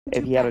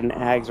If he had an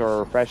Ags or a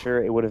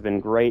Refresher, it would have been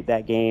great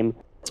that game.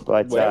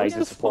 But where he's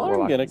is this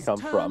farm going to come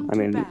from? I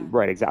mean,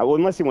 right, exactly. Well,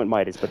 unless he went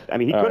Midas, but I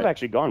mean, he could have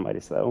actually gone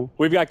Midas, though.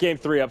 We've got game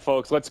 3 up,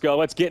 folks. Let's go.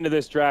 Let's get into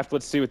this draft.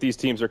 Let's see what these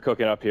teams are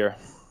cooking up here.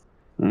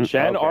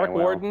 Shen, Arc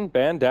Warden,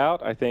 banned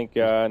out. I think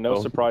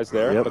no surprise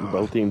there. Yep,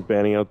 both teams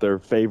banning out their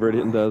favorite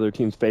and the other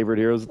team's favorite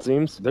heroes, it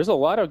seems. There's a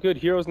lot of good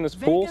heroes in this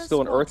pool.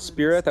 Still an Earth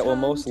Spirit that will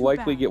most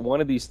likely get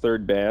one of these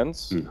third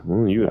bans.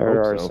 Well,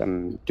 there are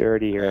some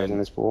dirty heroes in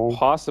this pool.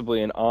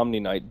 Possibly an Omni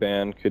Knight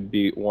ban could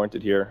be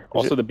warranted here.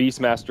 Also, the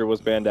Beastmaster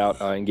was banned out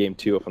in game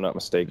 2, if I'm not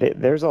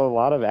mistaken. There's a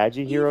lot of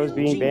Agi heroes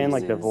being banned,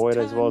 like the Void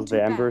as well as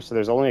the Ember. So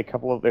there's only a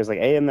couple of... There's like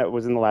AM that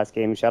was in the last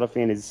game. Shadow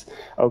Fiend is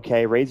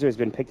okay. Razor has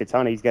been picked a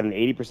ton. He's got an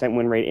 80%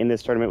 win rate in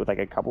this tournament with like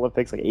a couple of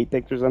picks, like 8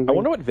 picks or something. I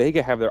wonder what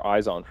Vega have their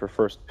eyes on for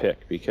first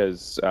pick,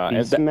 because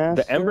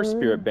the Ember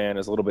Spirit ban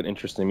is a little bit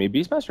interesting to me.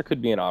 Beastmaster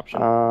could be an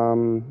option.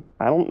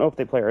 I don't know if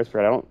they play Earth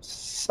Spirit. I don't...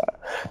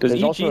 Does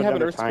EG have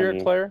an Earth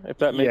Spirit player? If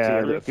that makes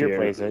it easier? Fear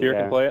plays it. Fear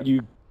can play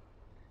it?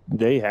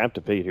 They have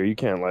to pick it here. You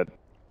can't let...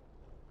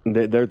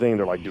 They're thinking,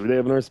 they're like, do they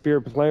have an Earth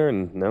Spirit player?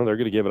 And no, they're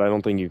going to give it. I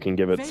don't think you can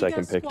give it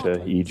second pick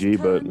to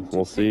EG, but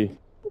we'll see.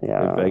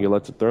 Yeah. Vega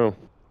lets it through.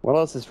 What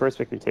else is first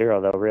pick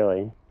material, though,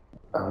 really?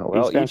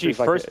 Well, EG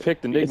first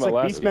picked Enigma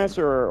last game.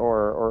 Beastmaster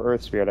or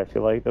Earth Spirit, I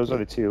feel like. Those are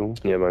the two.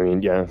 Yeah, I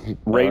mean, yeah.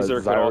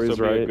 Razor could also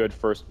be a good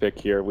first pick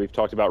here. We've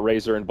talked about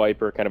Razor and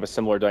Viper, kind of a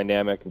similar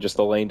dynamic. And just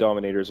the lane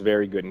dominator is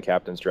very good in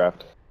Captain's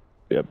Draft.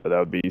 Yeah, but that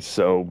would be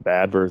so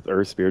bad for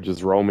Earth Spirit,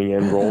 just roaming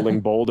in, rolling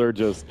Boulder,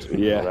 just,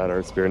 that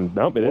Earth Spirit.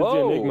 Nope, it is the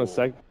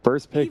Enigma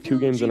first pick 2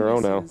 games in a row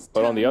now.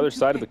 But on the other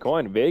side of the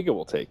coin, Vega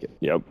will take it.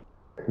 Yep.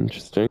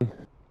 Interesting.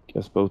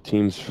 Guess both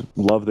teams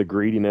love the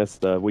greediness.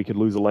 We could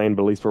lose a lane,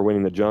 but at least we're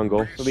winning the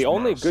jungle. So the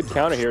only good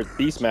counter here is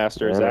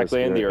Beastmaster,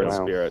 exactly, and the Earth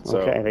Spirit.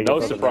 So no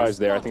surprise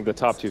there. I think the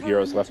top 2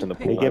 heroes left in the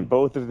pool. They get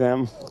both of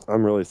them.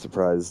 I'm really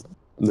surprised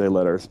they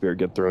let Earth Spirit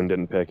get through and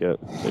didn't pick it.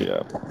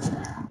 Yeah.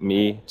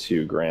 Me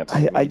too, Grant.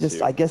 I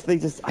guess they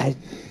just...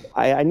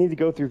 I need to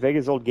go through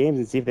Vega's old games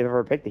and see if they've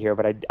ever picked a hero,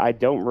 but I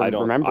don't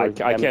remember. I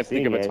can't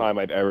think of a time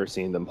I've ever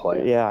seen them play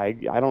it. Yeah,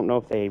 I don't know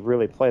if they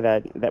really play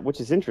that, which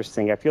is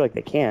interesting. I feel like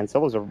they can.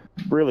 Solo's a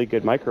really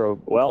good micro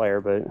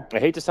player, but... I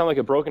hate to sound like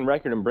a broken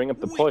record and bring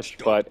up the push,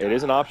 but it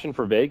is an option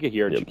for Vega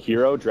here.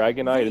 Jakiro,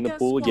 Dragon Knight in the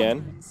pool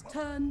again.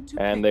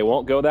 And they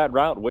won't go that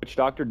route. Witch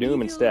Doctor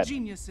Doom instead.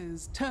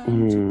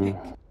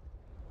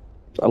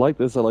 I like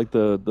this. I like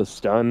the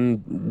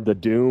stun, the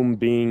Doom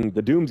being...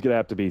 The Doom's going to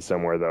have to be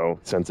somewhere, though,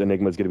 since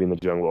Enigma's going to be in the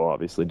jungle.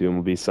 Obviously, Doom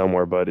will be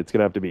somewhere, but it's going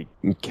to have to be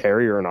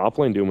carrier and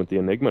offlane Doom with the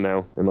Enigma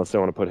now, unless they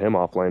want to put him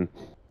offlane.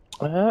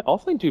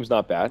 Offlane Doom's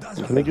not bad. I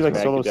think you like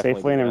solo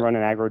safe lane and run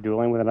an aggro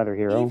dueling with another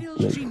hero.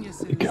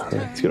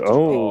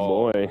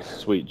 Oh, boy.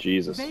 Sweet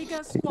Jesus.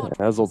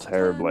 Hazel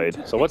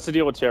Terrorblade. So what's the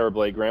deal with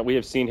Terrorblade, Grant? We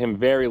have seen him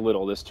very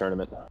little this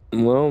tournament.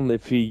 Well,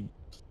 if he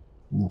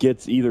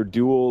gets either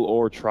dual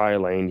or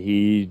tri-lane,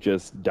 he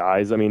just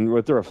dies. I mean,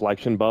 with the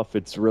reflection buff,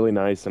 it's really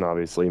nice, and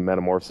obviously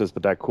metamorphosis,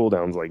 but that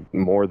cooldown's like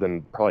more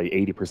than probably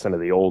 80% of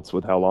the ults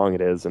with how long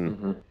it is,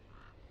 and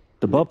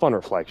the buff on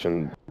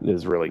reflection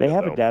is really good. They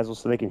have a dazzle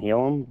so they can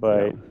heal him,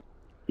 but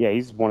yeah,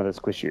 he's one of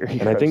the squishier heroes.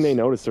 And I think they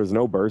noticed there's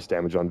no burst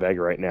damage on Vega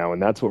right now,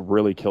 and that's what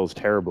really kills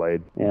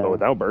Terrorblade. But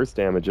without burst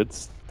damage,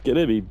 it's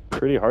gonna be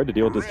pretty hard to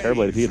deal with this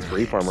Terrorblade if he gets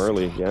free farm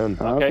early again.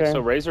 Okay, so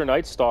Razor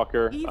Night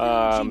Stalker.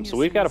 So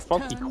we've got a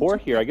funky core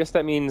here. I guess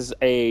that means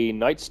a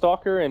Night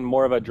Stalker and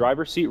more of a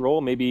driver's seat role.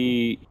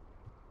 Maybe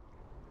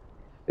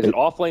is it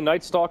offlane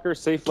Night Stalker,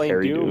 safe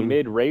lane Doom,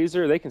 mid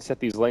Razor? They can set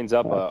these lanes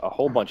up a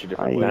whole bunch of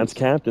different ways. That's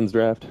Captain's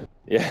Draft.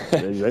 Yeah,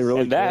 they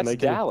really and that's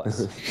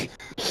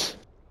Dallas.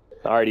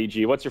 All right,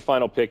 EG, what's your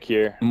final pick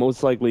here?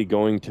 Most likely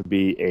going to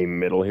be a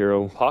middle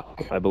hero.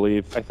 Puck, I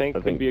believe. I think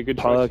could be a good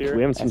Puck, choice here.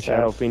 We haven't seen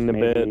Shadow Fiend in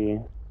a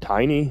bit.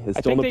 Tiny is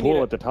still in the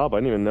pool at the top. I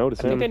didn't even notice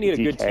him. I think they need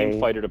a good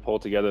team fighter to pull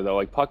together, though.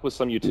 Like Puck with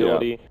some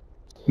utility.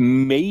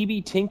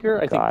 Maybe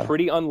Tinker. I think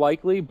pretty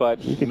unlikely, but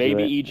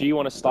maybe EG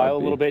want to style a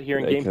little bit here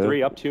in Game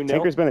 3, up 2-0.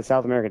 Tinker's been at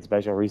South American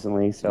Special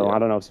recently, so I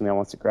don't know if Sumail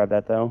wants to grab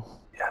that, though.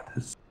 Yeah,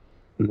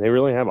 they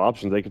really have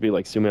options. They could be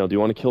like, Sumail, do you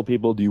want to kill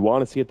people? Do you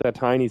want to see if that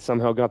Tiny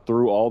somehow got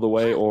through all the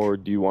way, or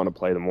do you want to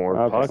play the more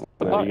Puck?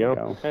 There you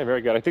go. Okay,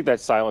 very good. I think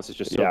that silence is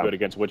just so good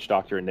against Witch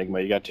Doctor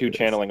Enigma. You got 2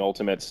 channeling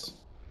ultimates.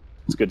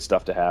 It's good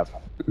stuff to have.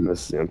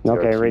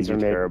 Okay, Razor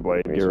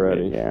Terrorblade, get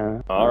ready.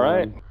 Yeah. All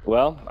right.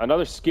 Well,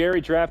 another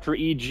scary draft for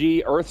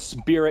EG. Earth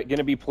Spirit going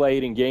to be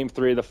played in Game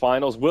 3 of the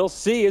finals. We'll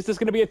see. Is this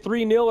going to be a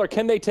 3-0, or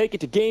can they take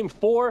it to Game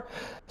 4?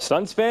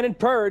 Sunsfan and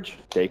Purge,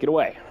 take it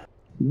away.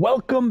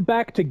 Welcome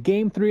back to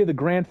Game 3 of the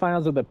Grand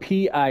Finals of the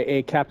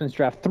PIA Captain's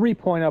Draft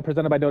 3.0,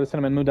 presented by Dota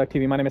Cinema and Moonduck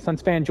TV. My name is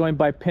Sunsfan, joined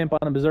by Pimp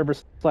on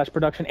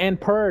Observer/Production,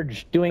 and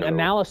Purge doing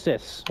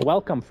analysis.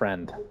 Welcome,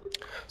 friend.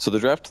 So the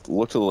draft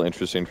looked a little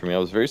interesting for me. I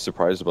was very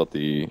surprised about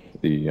the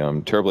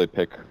Terrorblade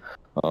pick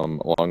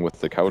along with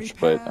the couch,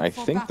 but I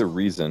think the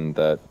reason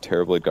that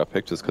Terrorblade got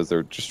picked is because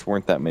there just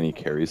weren't that many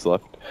carries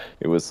left.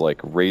 It was like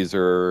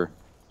Razor,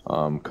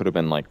 could have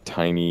been like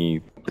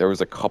Tiny, There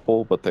was a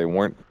couple, but they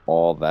weren't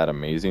all that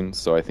amazing.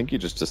 So I think he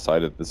just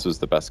decided this was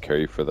the best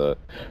carry for the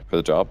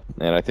job.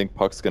 And I think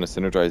Puck's going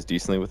to synergize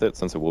decently with it,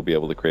 since it will be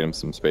able to create him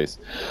some space.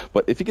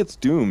 But if he gets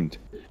doomed,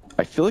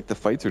 I feel like the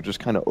fights are just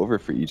kind of over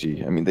for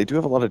EG. I mean, they do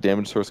have a lot of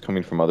damage source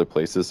coming from other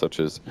places, such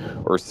as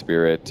Earth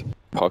Spirit,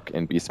 Puck,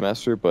 and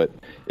Beastmaster. But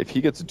if he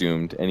gets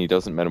doomed and he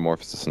doesn't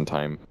Metamorphosis in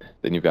time,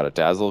 then you've got a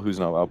Dazzle who's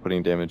not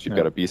outputting damage. You've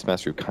got a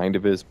Beastmaster who kind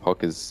of is.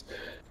 Puck is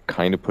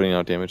kind of putting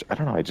out damage. I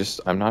don't know.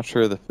 I'm not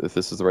sure if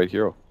this is the right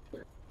hero.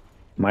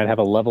 Might have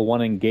a level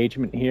 1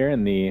 engagement here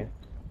in the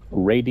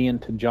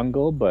Radiant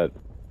jungle, but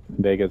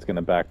Vega's going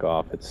to back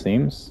off, it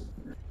seems.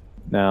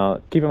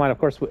 Now, keep in mind, of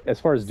course, as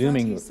far as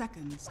dooming,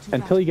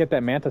 until you get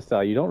that Manta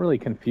style, you don't really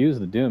confuse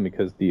the doom,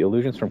 because the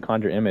illusions from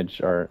Conjure Image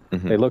are,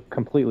 they look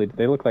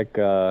like,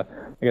 I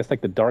guess,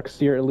 like the Dark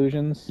Seer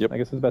illusions, I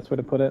guess is the best way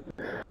to put it.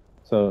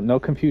 So no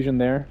confusion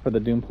there for the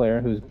Doom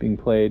player who's being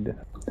played.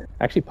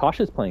 Actually,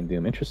 Pasha's playing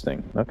Doom.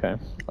 Interesting. Okay.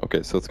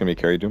 Okay, so it's going to be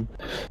carry Doom.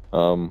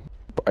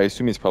 I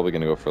assume he's probably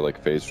going to go for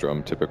like Phase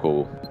Drum,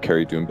 typical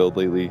carry Doom build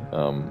lately.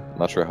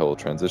 Not sure how he'll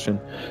transition.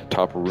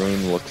 Top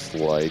Rune looks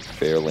like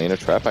they're laying a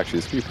trap. Actually,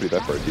 this could be pretty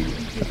bad for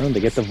RT.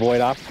 They get the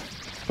Void off.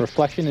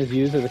 Reflection is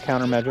used as a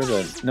countermeasure,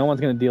 but no one's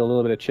going to deal a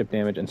little bit of chip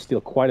damage and steal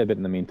quite a bit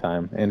in the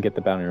meantime and get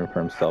the bounty rune for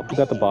himself. Who's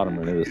at the bottom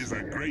rune of this?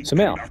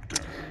 Sumail,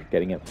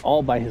 getting it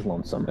all by his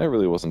lonesome. That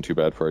really wasn't too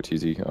bad for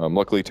RTZ.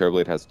 Luckily,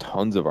 Terrorblade has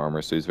tons of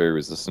armor, so he's very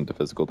resistant to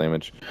physical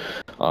damage.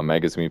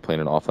 Mag is going to be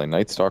playing an offline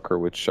Night Stalker,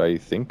 which I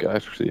think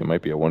actually it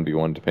might be a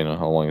 1v1 depending on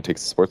how long it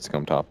takes the sports to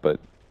come top, but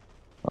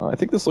I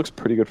think this looks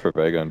pretty good for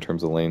Vega in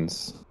terms of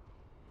lanes.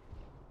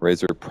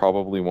 Razor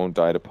probably won't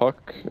die to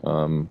Puck.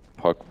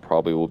 Puck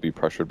probably will be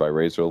pressured by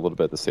Razor a little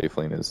bit. The safe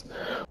lane is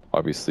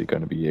obviously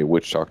going to be a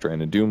Witch Doctor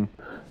and a Doom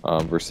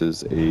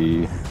versus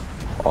a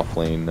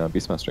off-lane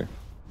Beastmaster.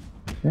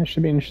 Yeah, it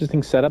should be an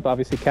interesting setup.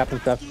 Obviously,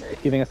 Captain's Draft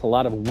giving us a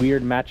lot of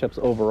weird matchups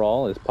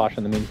overall, as Pasha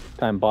in the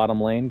meantime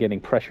bottom lane getting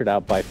pressured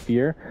out by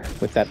Fear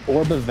with that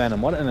Orb of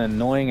Venom. What an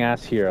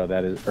annoying-ass hero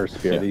that is Earth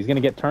Spirit. Yeah. He's going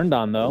to get turned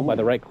on, though, by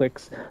the right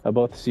clicks of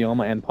both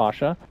Sioma and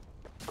Pasha.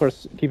 Of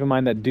course, keep in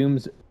mind that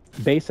Doom's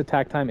base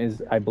attack time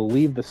is, I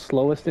believe, the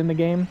slowest in the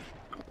game.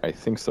 I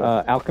think so.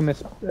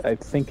 Alchemist, I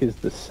think, is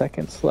the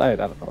second slide.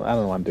 I don't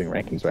know why I'm doing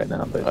rankings right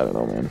now, but I don't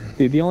know, man.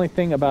 The only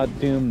thing about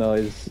Doom, though,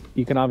 is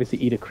you can obviously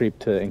eat a creep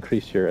to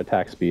increase your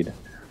attack speed.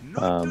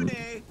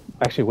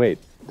 Actually, wait,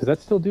 does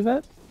that still do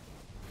that?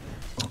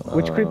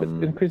 Which creep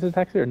increases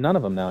attack speed? Or none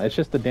of them now? It's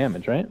just the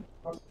damage, right?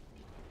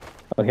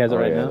 Oh, he has it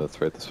right now? Yeah, that's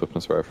right. The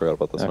swiftness bar. I forgot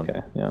about this one.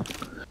 Okay, yeah.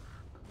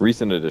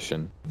 Recent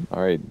addition.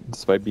 Alright,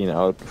 despite being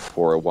out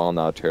for a while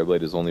now, Terrorblade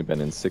has only been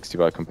in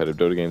 65 competitive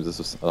Dota games. This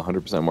is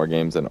 100% more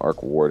games than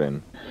Arc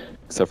Warden,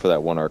 except for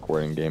that one Arc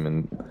Warden game.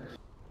 And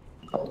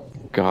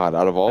God,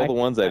 out of all the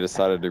ones I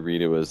decided to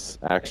read, it was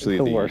actually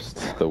the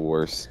worst. The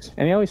worst.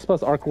 And he always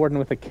spells Arc Warden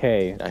with a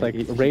K. It's like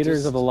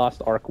Raiders of the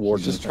Lost Arc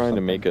Warden. He's just trying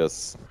to make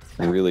us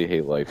really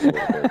hate life a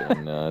little bit,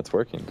 and it's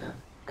working.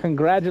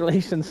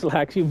 Congratulations,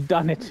 Slacks, you've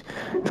done it.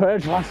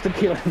 Purge wants to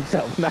kill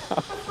himself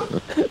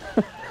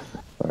now.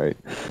 Alright,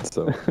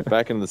 so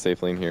back into the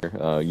safe lane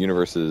here.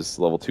 Universe is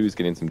level 2, is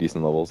getting some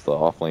decent levels. The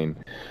off lane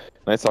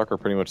Night Stalker are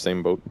pretty much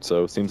same boat,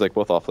 so seems like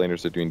both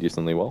offlaners are doing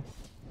decently well.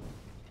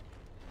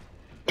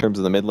 In terms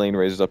of the mid lane,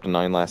 Razor's up to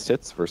 9 last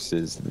hits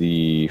versus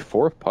the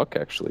 4 of Puck,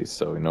 actually,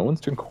 so no one's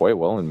doing quite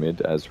well in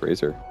mid as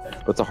Razor.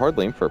 But it's a hard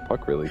lane for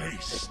Puck, really.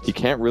 He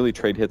can't really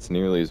trade hits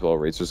nearly as well.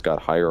 Razor's got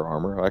higher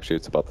armor. Actually,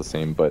 it's about the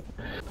same, but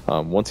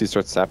once he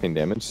starts sapping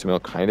damage,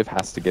 Sumail kind of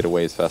has to get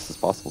away as fast as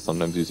possible,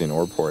 sometimes using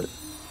Orb for it.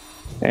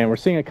 And we're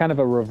seeing a kind of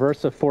a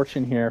reverse of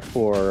fortune here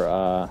for,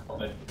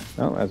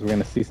 as we're going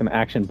to see some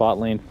action bot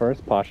lane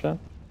first. Pasha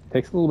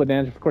takes a little bit of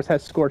damage. Of course,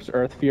 has Scorched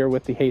Earth Fear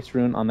with the haste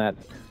rune on that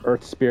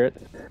Earth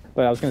Spirit.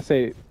 But I was going to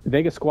say,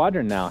 Vega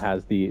Squadron now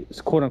has the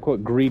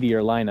quote-unquote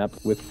greedier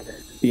lineup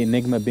with the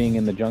Enigma being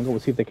in the jungle. We'll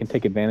see if they can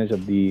take advantage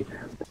of the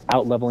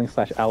out-leveling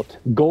 /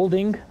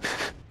 out-golding.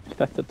 If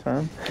that's a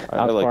term.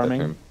 I like that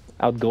term.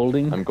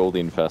 Out-golding. I'm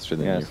golding faster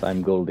than you. Yes,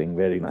 I'm golding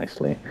very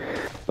nicely.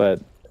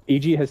 But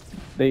EG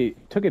they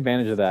took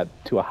advantage of that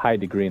to a high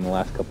degree in the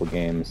last couple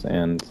games,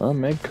 and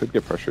Meg could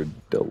get pressured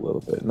a little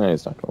bit. No,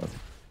 he's not going to win.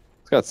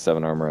 He's got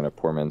 7 armor and a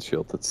poor man's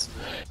shield.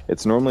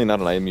 It's normally not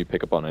an item you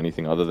pick up on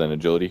anything other than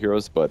agility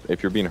heroes, but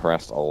if you're being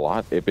harassed a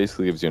lot, it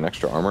basically gives you an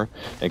extra armor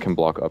and can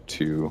block up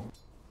to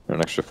an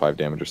extra 5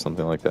 damage or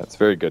something like that. It's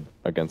very good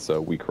against a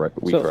weak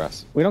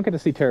harass. We don't get to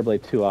see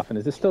Terrorblade too often.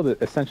 Is this still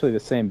essentially the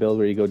same build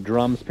where you go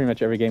drums pretty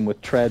much every game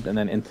with Tread and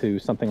then into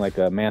something like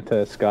a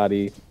Manta,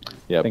 Scotty,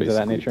 things basically of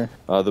that nature?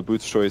 The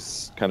boots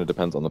choice kind of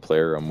depends on the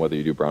player, on whether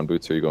you do brown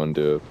boots or you go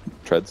into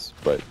Treads,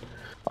 but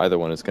either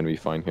one is going to be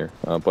fine here.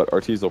 But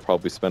Arteez will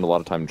probably spend a lot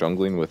of time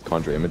jungling with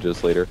Conjure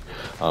Images later.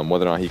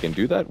 Whether or not he can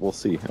do that, we'll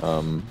see,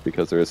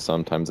 because there is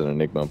sometimes an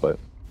Enigma, but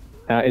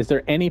is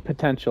there any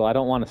potential, I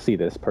don't want to see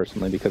this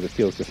personally because it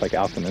feels just like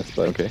Alchemist,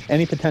 but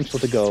any potential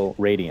to go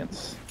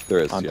Radiance there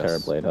is, on yes.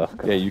 Terrorblade? Oh,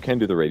 yeah, you can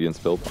do the Radiance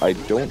build. I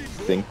don't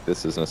think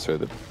this is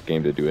necessarily the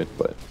game to do it,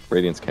 but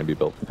Radiance can be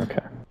built. Okay.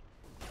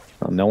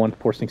 No one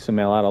forcing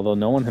Sumail out, although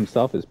no one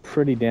himself is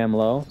pretty damn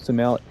low.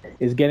 Sumail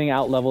is getting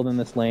out-leveled in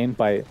this lane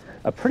by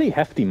a pretty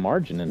hefty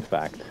margin, in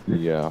fact.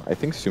 Yeah, I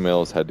think Sumail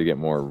has had to get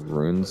more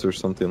runes or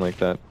something like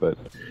that, but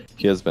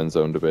he has been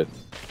zoned a bit.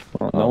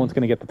 Well, no one's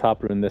going to get the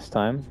top rune this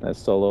time, as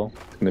Solo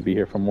is going to be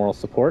here for moral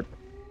support.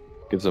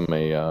 Gives him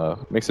a,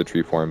 makes a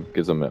tree for him,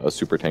 gives him a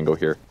super tango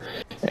here.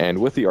 And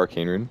with the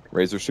Arcane Rune,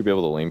 Razor should be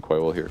able to lane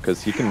quite well here,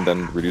 because he can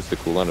then reduce the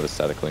cooldown of his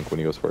static link when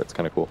he goes for it. It's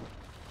kind of cool.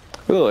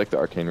 I really like the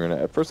Arcane Rune.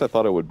 At first I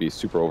thought it would be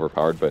super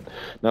overpowered, but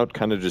now it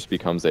kind of just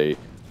becomes a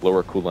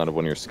lower cooldown of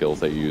one of your skills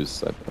that you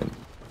use.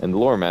 And the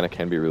lower mana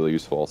can be really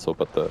useful also,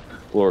 but the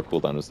lower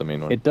cooldown is the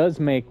main one. It does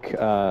make,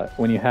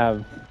 when you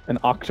have an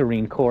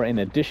Octarine core in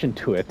addition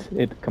to it,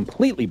 it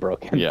completely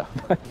broken. Yeah,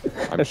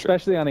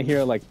 especially on a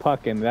hero like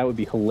Puck, and that would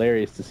be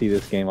hilarious to see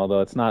this game, although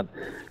it's not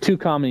too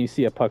common you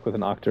see a Puck with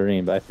an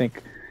Octarine. But I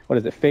think, what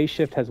is it, Phase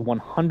Shift has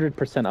 100%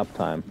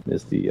 uptime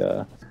is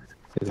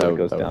what it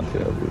goes down to.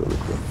 That would be really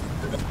cool.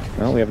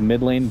 Well, we have a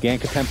mid lane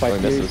gank attempt by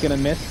Fury. misses. He's going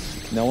to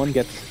miss. No one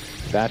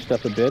gets bashed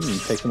up a bit and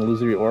takes an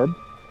illusory orb.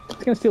 He's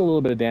going to steal a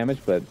little bit of damage,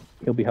 but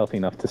he'll be healthy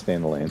enough to stay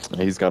in the lane.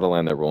 He's got to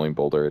land that rolling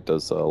boulder. It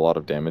does a lot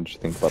of damage,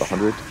 I think about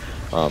 100.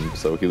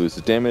 So he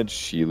loses damage,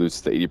 he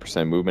loses the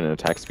 80% movement and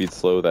attack speed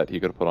slow that he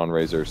could have put on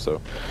Razor.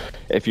 So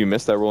if you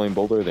miss that rolling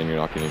boulder, then you're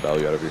not getting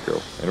value out of your hero.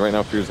 And right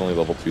now, Fear's only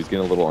level 2. He's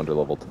getting a little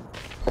under-leveled.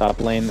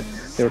 Top lane,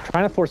 they were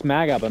trying to force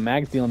Mag out, but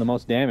Mag's dealing the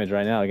most damage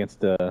right now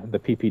against the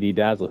PPD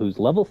Dazzle, who's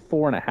level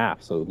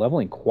 4.5, so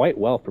leveling quite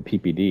well for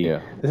PPD.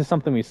 Yeah. This is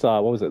something we saw,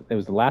 what was it? It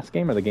was the last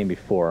game or the game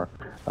before?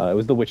 It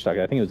was the Witch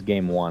Doctor. I think it was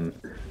game 1,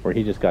 where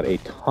he just got a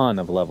ton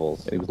of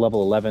levels. He was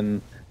level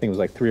 11, I think it was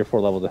like 3 or 4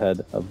 levels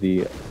ahead of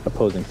the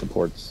opposing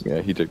supports.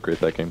 Yeah, he did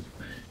great that game.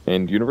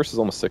 And Universe is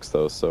almost 6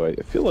 though, so I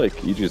feel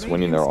like EG is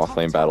winning their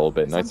offlane battle a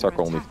bit.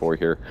 Nightstalker only 4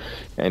 here,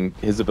 and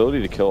his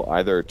ability to kill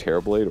either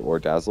Terrorblade or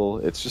Dazzle,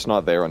 it's just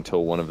not there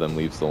until one of them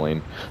leaves the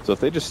lane. So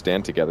if they just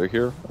stand together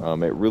here,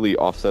 it really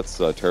offsets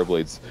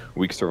Terrorblade's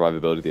weak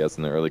survivability that he has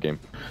in the early game.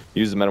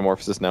 He uses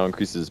Metamorphosis now,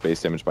 increases his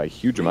base damage by a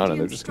huge amount,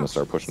 and they're just going to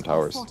start pushing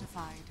towers.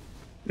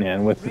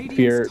 And with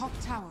Fear,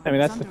 I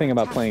mean, that's the thing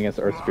about playing against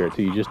Earth Spirit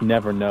too. You just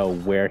never know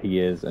where he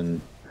is and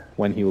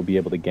when he will be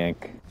able to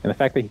gank. And the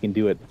fact that he can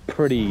do it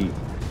pretty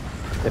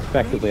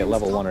effectively at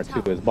level 1 or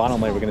 2 is bottom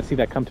lane. We're going to see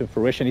that come to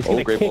fruition. He's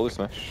going to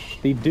kick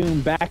the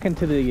Doom back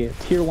into the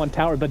tier 1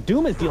 tower, but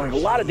Doom is dealing a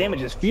lot of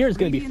damage as Fear is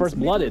going to be first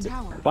blooded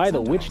by the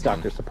Witch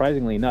Doctor,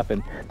 surprisingly enough.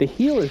 And the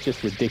heal is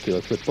just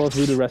ridiculous with both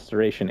Voodoo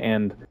Restoration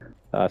and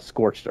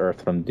Scorched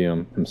Earth from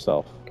Doom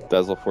himself.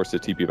 Dazzle forced a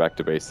TP back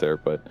to base there,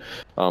 but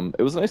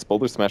it was a nice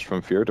boulder smash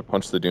from Fear to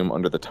punch the Doom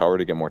under the tower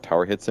to get more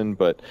tower hits in,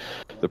 but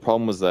the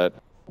problem was that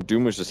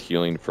Doom was just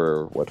healing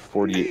for, what,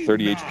 30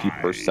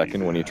 HP per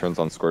second when he turns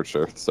on Scorched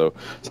Earth, so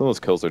some of those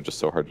kills are just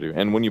so hard to do.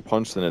 And when you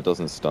punch, then it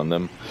doesn't stun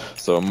them,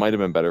 so it might have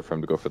been better for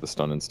him to go for the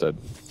stun instead.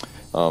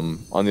 On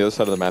the other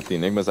side of the map, the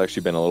Enigma's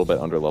actually been a little bit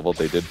under-leveled.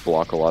 They did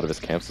block a lot of his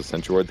camps with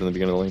Sentry Wards in the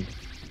beginning of the lane.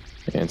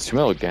 And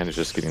Sumail again is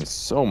just getting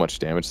so much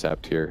damage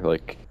sapped here.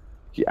 Like,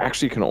 he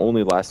actually can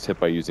only last hit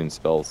by using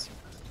spells.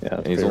 Yeah,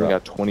 and he's only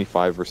got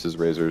 25 versus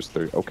Razor's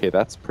 30. Okay,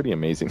 that's pretty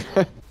amazing.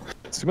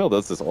 Sumail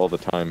does this all the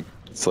time.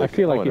 It's like, I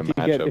feel like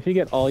if you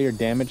get all your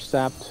damage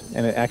sapped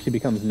and it actually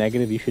becomes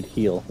negative, you should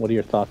heal. What are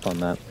your thoughts on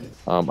that?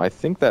 I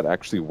think that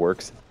actually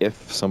works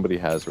if somebody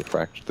has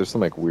refraction. There's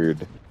some like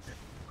weird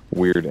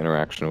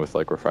interaction with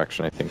like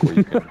refraction, I think, where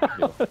you can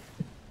heal.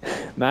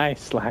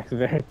 Nice, Slack.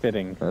 Very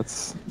fitting.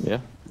 That's, yeah.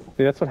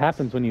 See, that's what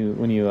happens when you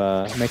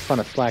make fun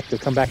of Slack. They'll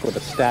come back with a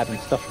stat and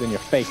stuff it in your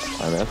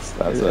face. I mean,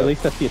 at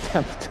least that's the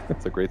attempt.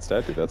 That's a great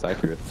stat, dude. That's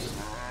accurate.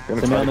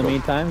 Sumail in the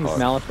meantime, he's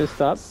Malefist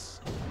up.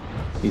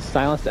 He's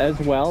silenced as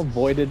well,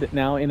 voided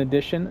now in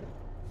addition.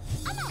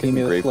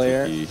 Kimi the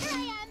Slayer.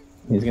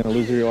 He's going to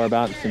lose the orb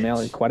out.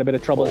 Sumail in quite a bit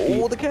of trouble.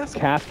 Oh, the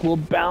cask will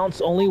bounce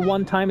only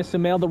one time as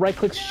Sumail. The right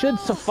click should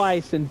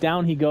suffice, and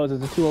down he goes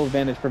as a 2-0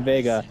 advantage for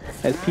Vega.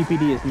 As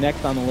PPD is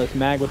next on the list.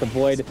 Mag with a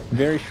void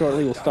very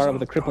shortly will start off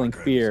with a crippling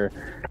fear.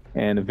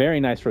 And very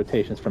nice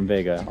rotations from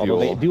Vega, although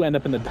they do end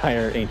up in the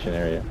dire ancient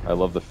area. I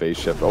love the phase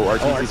shift. Oh,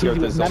 RTZ's here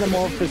with his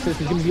Metamorphosis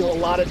is going to deal a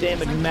lot of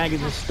damage. Mag is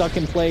just stuck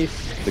in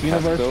place. The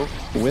Universe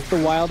with the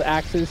wild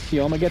axes.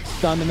 Sioma gets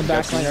stunned in the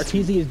backline.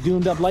 RTZ is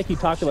doomed up like he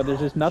talked about. There's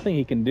just nothing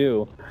he can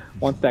do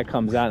once that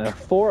comes out. And a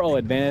 4-0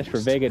 advantage for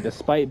Vega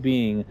despite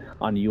being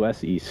on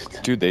US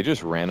East. Dude, they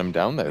just ran him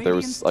down there. There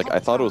was, like, I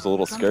thought it was a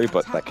little scary,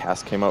 but that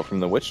cast came out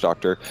from the Witch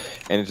Doctor,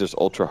 and it just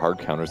ultra hard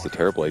counters the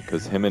Terrorblade,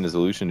 because him and his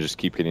illusion just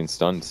keep getting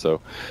stunned.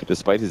 So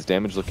despite his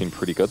damage looking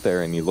pretty good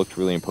there, and he looked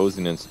really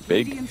imposing and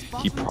big,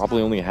 he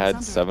probably only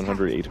had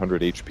 700,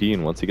 800 HP,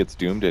 and once he gets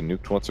doomed and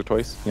nuked once or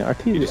twice, yeah,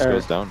 he just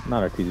goes down.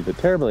 Not RTZ, but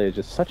Terrorblade is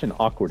just such an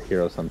awkward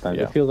hero sometimes.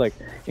 Yeah. It feels like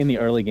in the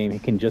early game he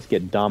can just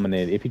get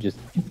dominated if you just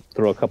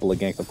throw a couple of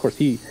ganks. Of course,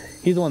 he's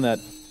the one that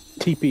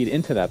TP'd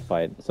into that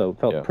fight, so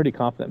felt pretty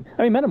confident.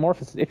 I mean,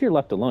 Metamorphosis, if you're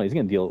left alone, he's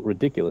going to deal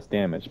ridiculous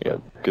damage. Yeah,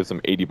 but gives him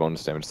 80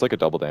 bonus damage. It's like a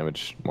double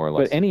damage, more or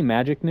less. But any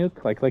magic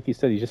nuke, like you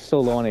said, he's just so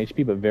low on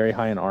HP, but very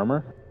high in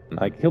armor.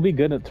 Like, he'll be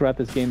good throughout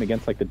this game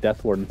against, like, the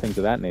Death Ward and things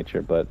of that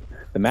nature, but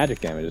the magic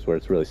damage is where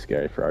it's really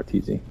scary for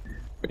RTZ.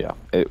 Yeah,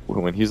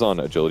 when he's on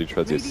agility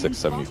treads, he has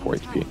 674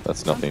 HP.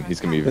 That's nothing. He's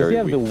gonna be Does very he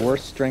have weak. the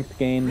worst strength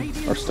gain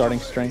or starting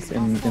strength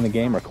in the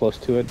game, or close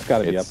to it? It's got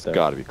to be up It's there.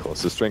 got to be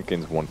close. His strength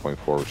gain's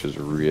 1.4, which is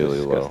really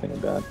low. Disgusting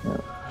bad. Yeah.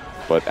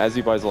 But as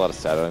he buys a lot of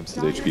stat items,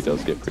 his HP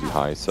does get pretty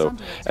high. So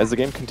as the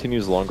game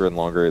continues longer and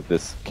longer,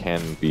 this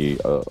can be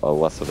a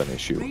less of an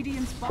issue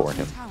for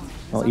him.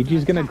 Well,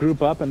 EG's going to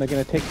group up, and they're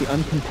going to take the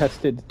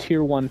uncontested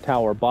Tier 1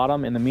 tower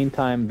bottom. In the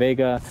meantime,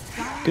 Vega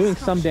doing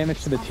some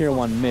damage to the Tier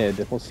 1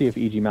 mid. We'll see if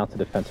EG mounts a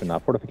defense or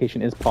not.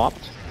 Fortification is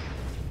popped.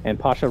 And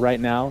Pasha right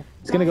now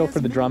is going to go for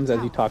the drums,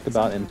 as you talked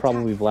about, and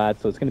probably Vlad.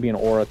 So it's going to be an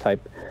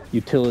aura-type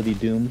utility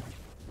Doom.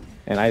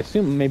 And I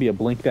assume maybe a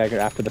Blink Dagger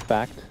after the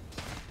fact.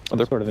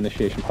 Some sort of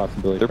initiation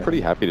possibility. They're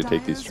pretty happy to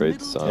take these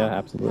trades. Yeah,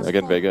 absolutely.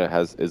 Again, Vega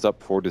is up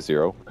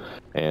 4-0,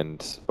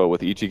 but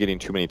with EG getting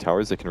too many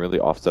towers, they can really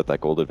offset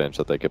that gold advantage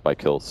that they get by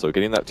kills. So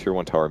getting that Tier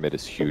 1 tower mid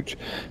is huge.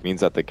 It means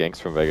that the ganks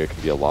from Vega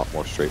can be a lot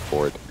more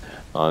straightforward.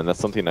 And that's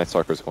something Night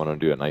Stalker is going to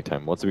do at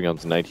nighttime. Once it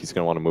becomes night, he's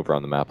going to want to move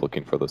around the map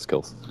looking for those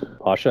kills.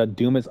 Pasha,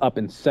 Doom is up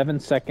in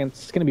 7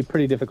 seconds. It's going to be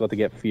pretty difficult to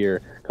get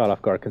Fear caught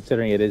off guard,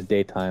 considering it is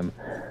daytime.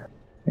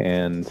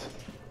 And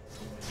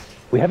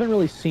we haven't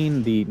really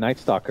seen the Night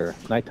Stalker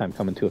nighttime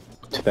come into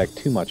effect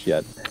too much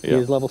yet. He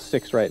is level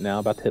 6 right now,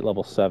 about to hit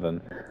level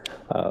 7.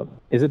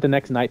 Is it the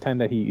next nighttime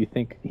that you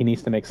think he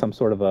needs to make some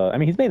sort of a... I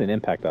mean, he's made an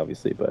impact,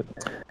 obviously, but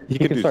he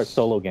can start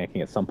solo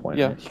ganking at some point.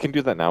 Yeah, right? he can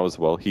do that now as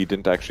well. He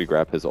didn't actually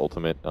grab his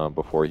ultimate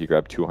before he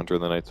grabbed 200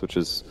 in the Knights, which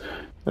is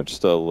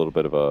just a little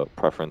bit of a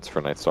preference for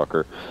Night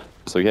Stalker.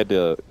 So he had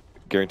to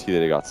guarantee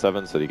that he got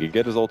 7 so that he could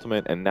get his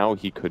ultimate, and now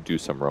he could do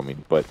some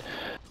roaming. But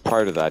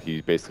prior to that, he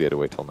basically had to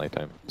wait till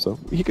nighttime. So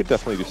he could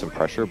definitely do some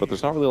pressure, but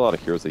there's not really a lot of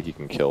heroes that he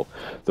can kill.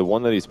 The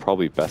one that he's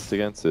probably best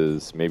against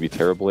is maybe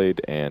Terrorblade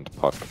and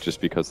Puck,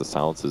 just because the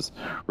silence is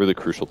really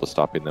crucial to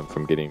stopping them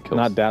from getting kills.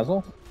 Not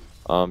Dazzle?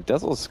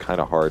 Dazzle is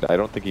kind of hard. I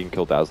don't think he can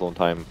kill Dazzle in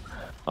time.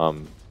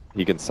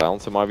 He can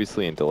silence him,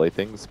 obviously, and delay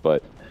things,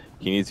 but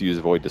he needs to use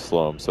Void to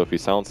slow him. So if he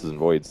silences and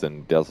Voids,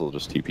 then Dazzle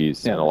just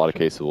TPs. Yeah, in a lot of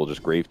cases, will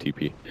just Grave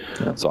TP.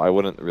 Yeah. So I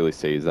wouldn't really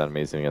say he's that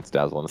amazing against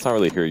Dazzle. And it's not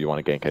really a hero you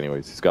want to gank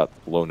anyways. He's got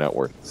low net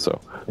worth, so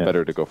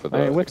better to go for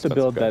the with the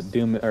build guys. that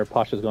Doom, or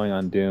Pasha's going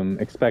on Doom,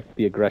 expect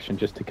the aggression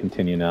just to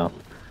continue now.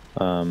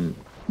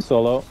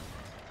 Solo,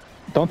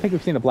 don't think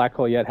we've seen a black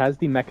hole yet. Has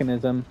the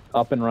mechanism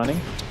up and running?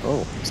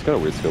 Oh, he's got a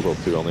weird skill build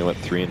too. Only went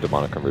 3 in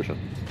demonic conversion.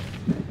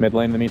 Mid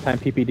lane in the meantime,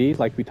 PPD,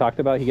 like we talked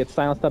about, he gets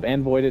silenced up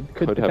and voided.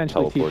 Could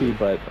potentially TP,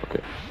 but okay,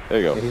 there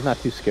you go. Yeah, he's not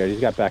too scared. He's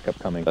got backup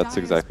coming. That's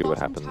exactly what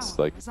happens.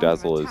 Like,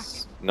 Dazzle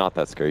is not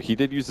that scary. He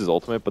did use his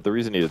ultimate, but the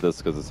reason he did this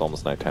is because it's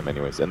almost nighttime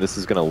anyways, and this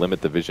is going to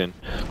limit the vision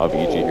of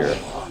EG here.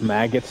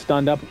 Mag gets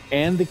stunned up,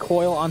 and the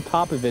coil on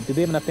top of it. Did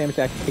they have enough damage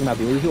to actually take him out?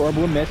 The illusion orb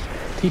will miss.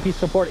 TP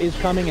support is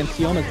coming, and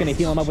Siona's going to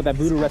heal him up with that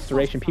Voodoo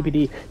Restoration.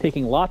 PPD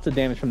taking lots of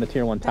damage from the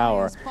Tier 1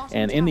 tower,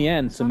 and in the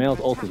end,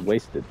 Sumail's ult is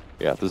wasted.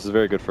 Yeah, this is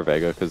very good for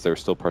Vega because they're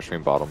still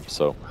pressuring bottom,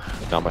 so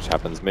not much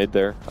happens mid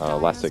there.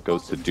 Last hit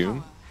goes to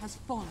Doom,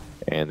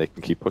 and they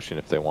can keep pushing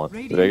if they want.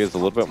 Vega's a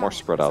little bit more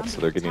spread out, so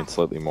they're getting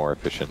slightly more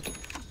efficient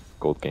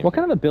gold game. What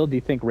kind of a build do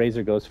you think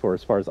Razor goes for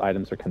as far as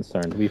items are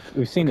concerned?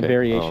 We've seen a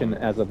variation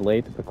as of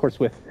late. Of course,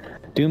 with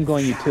Doom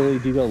going utility,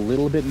 do you go a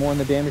little bit more in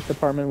the damage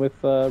department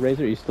with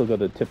Razor, or you still go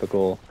the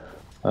typical...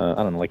 I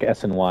don't know, like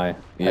S and Y.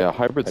 Yeah,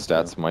 hybrid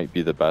stats might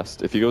be the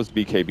best. If he goes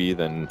BKB,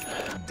 then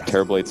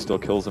Terrorblade still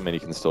kills him and he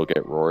can still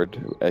get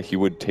roared. He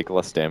would take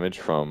less damage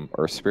from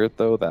Earth Spirit,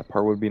 though. That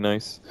part would be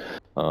nice.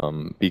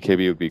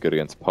 BKB would be good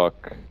against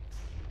Puck.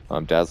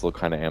 Dazzle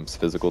kind of amps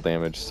physical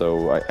damage,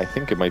 so I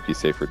think it might be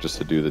safer just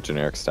to do the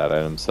generic stat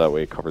items. That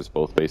way it covers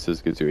both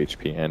bases, gives you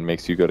HP, and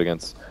makes you good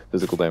against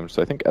physical damage.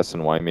 So I think S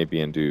and Y maybe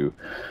into...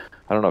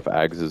 I don't know if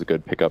Ags is a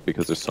good pickup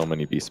because there's so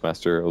many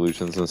Beastmaster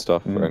illusions and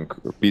stuff. And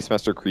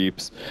Beastmaster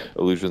creeps,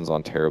 illusions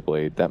on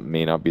Terrorblade. That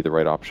may not be the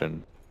right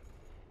option.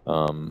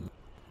 And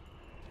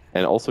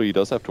also he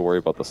does have to worry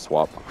about the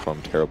swap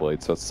from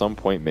Terrorblade. So at some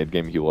point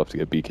mid-game he will have to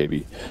get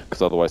BKB.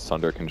 Because otherwise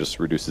Thunder can just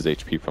reduce his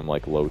HP from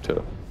like low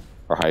to,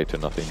 or high to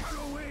nothing.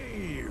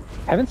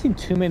 Haven't seen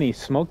too many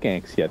smoke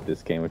ganks yet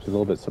this game, which is a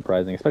little bit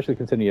surprising, especially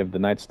considering you have the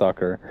Night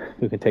Stalker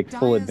who can take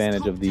full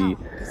advantage of the...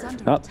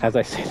 Oh, as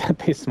I say that,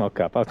 they smoke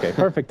up. Okay,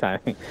 perfect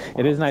timing.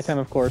 It is nighttime,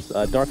 of course.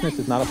 Darkness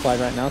is not applied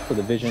right now, so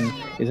the vision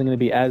isn't going to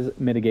be as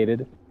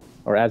mitigated,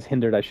 or as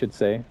hindered, I should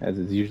say, as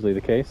is usually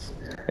the case.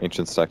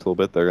 Ancient stacked a little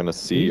bit. They're going to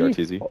see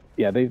Arteezy.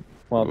 Yeah, they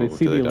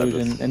see the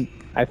illusion, and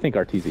I think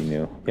Arteezy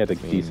knew. He had a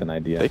decent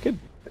idea. They could...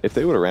 If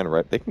they would have ran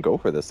right, they can go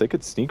for this. They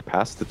could sneak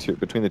past the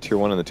between the Tier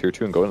 1 and the Tier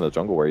 2 and go into the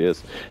jungle where he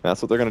is. And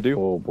that's what they're going to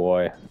do. Oh,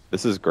 boy.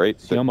 This is great.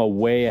 Sioma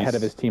way ahead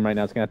of his team right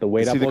now. He's going to have to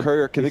wait up. See the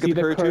courier? Can they get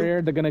the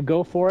courier too? They're going to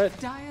go for it.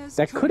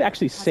 That could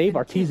actually save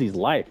Arteezy's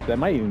life. That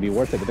might even be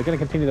worth it, but they're going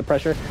to continue the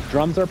pressure.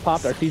 Drums are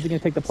popped. Arteezy going to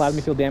take the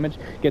plasma field damage.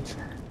 Gets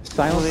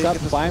silenced up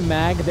by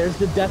Mag. There's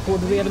the death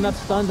ward. Do they have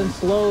enough stuns and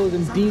slows?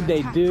 Indeed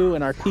they do.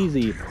 And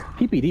Arteezy,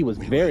 PPD was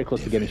very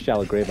close to getting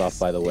Shallow Grave off,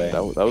 by the way.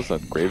 That was a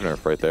grave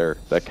nerf right there.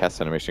 That cast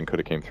animation could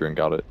have came through and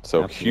got it.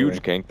 So absolutely.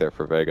 Huge gank there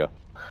for Vega.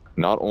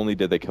 not only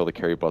did they kill the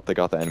carry, but they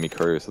got the enemy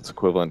couriers. It's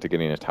equivalent to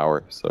getting a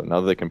tower. So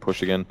now that they can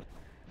push again,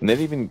 and they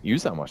didn't even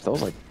use that much. That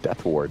was like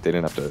Death Ward. They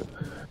didn't have to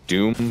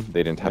Doom.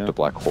 They didn't have to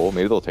Black Hole.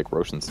 Maybe they'll take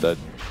Roche instead.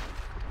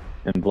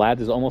 And Vlad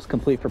is almost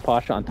complete for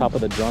Pasha on top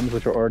of the drums,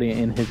 which are already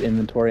in his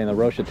inventory. And the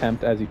Roche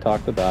attempt, as you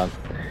talked about,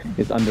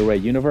 is underway.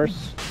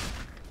 Universe.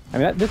 I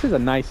mean, this is a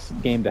nice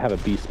game to have a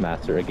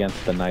Beastmaster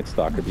against the Night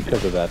Stalker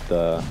because of that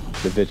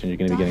division you're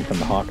going to be getting from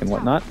the Hawk and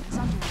whatnot.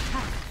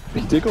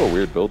 He did go a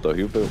weird build though.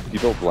 He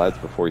built Vlad's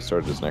before he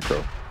started his Necro.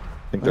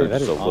 I think they're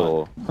just a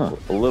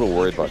little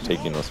worried about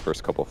taking those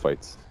first couple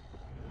fights.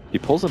 He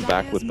pulls him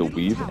back with the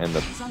Weave and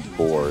the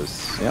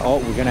Boars. Yeah, oh,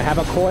 we're going to have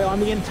a coil on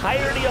the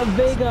entirety of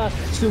Vega.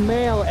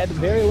 Sumail at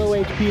very low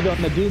HP, though,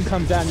 and the Doom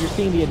comes down. You're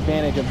seeing the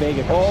advantage of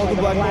Vega. Oh,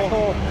 the black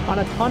hole on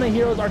a ton of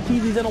heroes.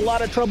 Arteezy's in a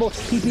lot of trouble.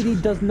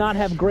 PPD does not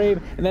have Grave,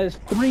 and that is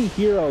 3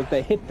 heroes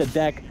that hit the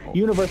deck.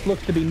 Universe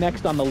looks to be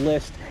next on the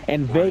list,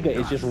 and Vega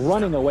is just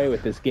running away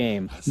with this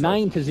game.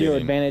 9-0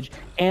 advantage,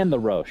 and the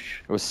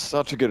Roche. It was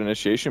such a good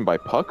initiation by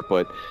Puck,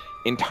 but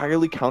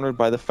entirely countered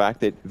by the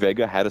fact that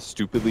Vega had a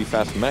stupidly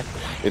fast mech.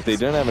 If they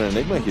didn't have an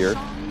Enigma here,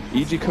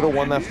 EG could have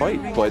won that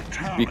fight, but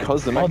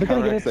because the mech they're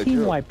going to get a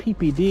team-wide.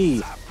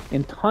 PPD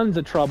in tons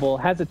of trouble,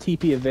 has a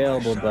TP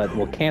available, but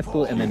will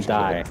cancel and then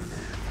die.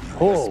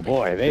 Oh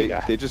boy,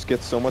 Vega. They just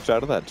get so much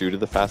out of that due to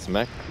the fast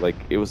mech. Like,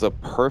 it was a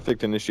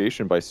perfect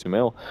initiation by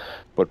Sumail,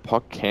 but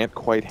Puck can't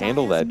quite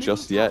handle that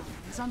just yet.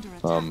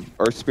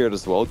 Earth Spirit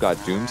as well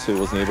got doomed, so he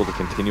wasn't able to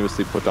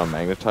continuously put down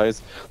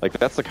Magnetize. Like,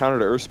 that's the counter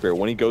to Earth Spirit.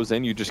 When he goes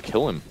in, you just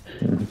kill him.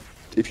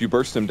 If you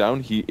burst him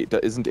down, he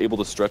isn't able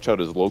to stretch out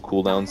his low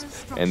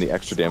cooldowns and the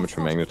extra damage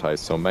from Magnetize.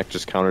 So Mech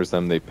just counters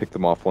them. They pick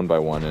them off one by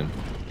one, and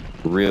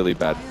really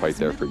bad fight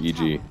there for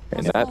EG.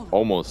 And that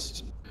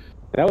almost...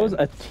 That was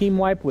a team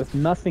wipe with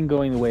nothing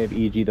going the way of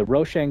EG. The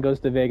Roshan goes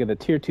to Vega. The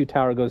Tier 2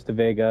 tower goes to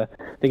Vega.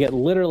 They get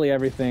literally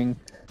everything.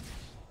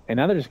 And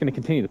now they're just going to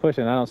continue to push,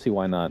 and I don't see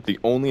why not. The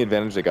only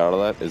advantage they got out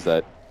of that is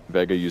that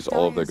Vega used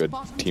all of their good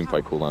team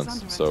fight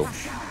cooldowns. So,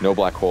 no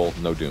Black Hole,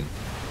 no Doom.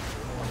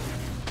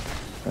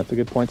 That's a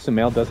good point.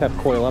 Sumail does have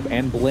Coil up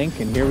and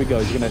Blink, and here we go.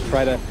 He's going to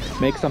try to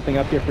make something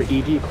up here for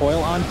EG.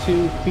 Coil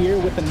onto Fear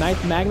with a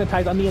nice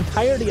Magnetize on the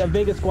entirety of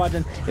Vega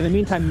Squadron. In the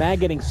meantime, Mag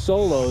getting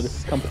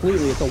soloed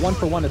completely. It's a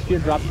 1-for-1 as Fear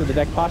drops to the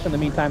deck. Pasha, in the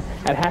meantime,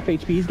 at half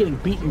HP. He's getting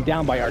beaten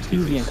down by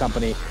Arteezy and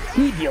company.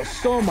 He deals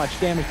so much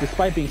damage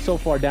despite being so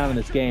far down in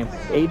this game.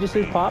 Aegis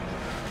is popped.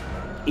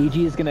 EG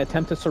is going to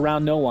attempt to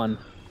surround no one.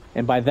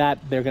 And by that,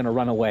 they're going to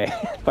run away.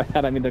 By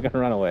that, I mean they're going to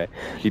run away.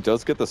 He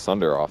does get the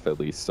Sunder off, at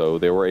least, so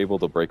they were able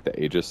to break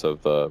the Aegis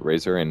of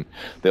Razor, and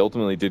they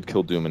ultimately did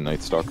kill Doom and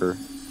Night Stalker.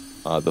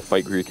 The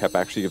fight recap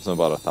actually gives them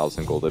about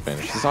 1,000 gold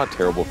advantage. It's not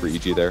terrible for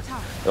EG there.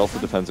 It also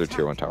defends their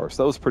Tier 1 tower,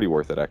 so that was pretty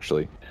worth it,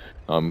 actually.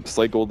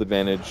 Slight gold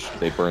advantage,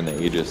 they burn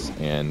the Aegis,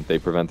 and they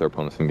prevent their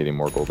opponents from getting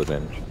more gold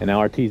advantage. And now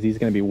Arteezy is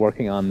going to be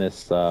working on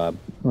this,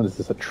 what is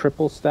this, a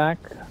triple stack?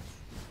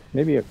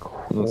 Maybe a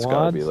quad It's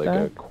gotta be like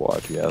stack? a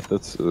quad, yeah.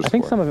 I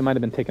think some of it might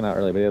have been taken out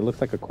early, but it looks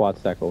like a quad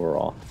stack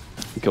overall.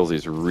 He kills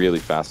these really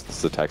fast. This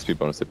is the attack speed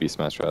bonus that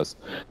Beastmaster has.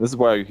 This is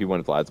why he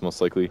went Vlad's most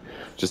likely,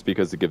 just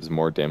because it gives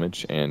more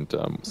damage and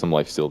some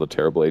lifesteal to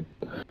Terrorblade.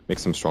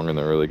 Makes him stronger in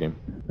the early game.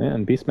 Yeah,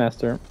 and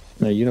Beastmaster,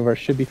 Universe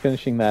should be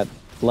finishing that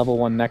level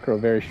 1 Necro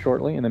very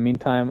shortly. In the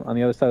meantime, on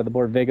the other side of the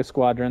board, Vega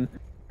Squadron,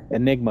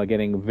 Enigma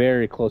getting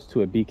very close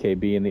to a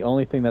BKB, and the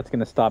only thing that's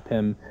going to stop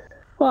him,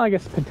 well, I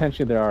guess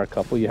potentially there are a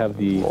couple. You have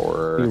the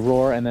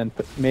Roar, and then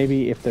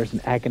maybe if there's an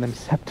Aghanim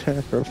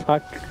Scepter for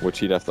Puck. Which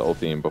he'd have to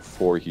ulti in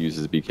before he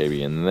uses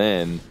BKB, and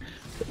then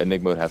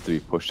Enigma would have to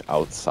be pushed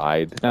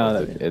outside.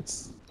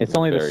 It's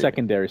only the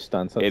secondary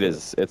stun. So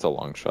it's a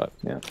long shot.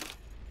 Yeah.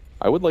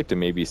 I would like to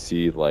maybe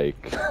see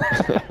like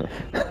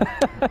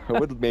I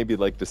would maybe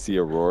like to see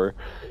a Roar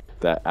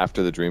that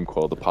after the Dream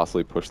Coil to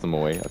possibly push them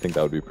away. I think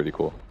that would be pretty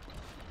cool.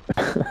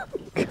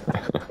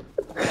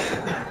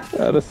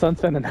 The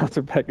Sunset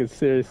announcer pack is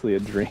seriously a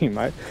dream.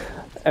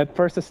 At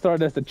first it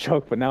started as a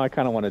joke, but now I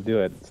kind of want to do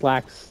it.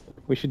 Slacks,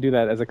 we should do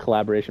that as a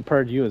collaboration.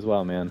 Purge, you as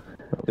well, man.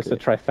 Okay. Just a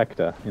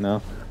trifecta, you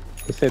know?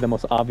 Just say the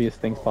most obvious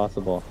things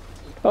possible.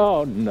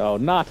 Oh no,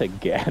 not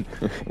again.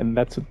 And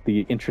that's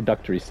the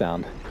introductory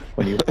sound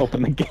when you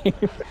open the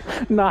game.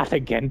 Not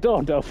again,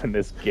 don't open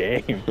this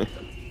game.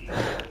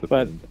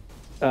 But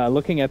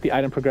looking at the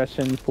item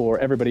progression for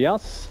everybody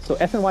else. So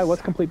SNY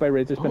was complete by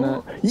Razor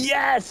Spin.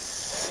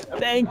 Yes!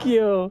 Thank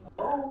you!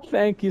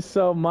 Thank you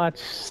so much,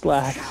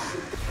 Slacks.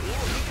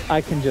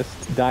 I can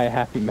just die a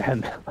happy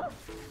man now.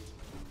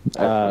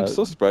 I'm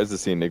so surprised to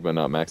see Enigma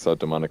not max out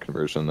Demonic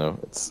Conversion, though.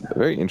 It's a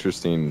very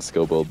interesting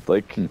skill build.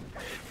 Like,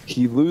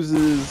 he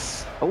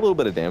loses a little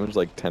bit of damage,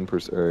 like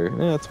 10%,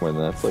 or it's more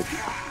than that. It's like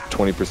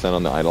 20%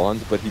 on the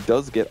Eidolons, but he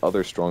does get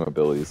other strong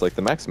abilities. Like,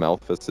 the Max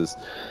Malefice is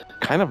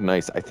kind of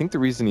nice. I think the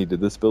reason he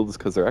did this build is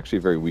because they're actually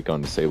very weak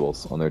on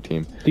disables on their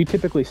team. Do you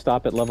typically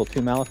stop at level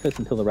 2 Malefice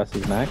until the rest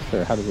is maxed,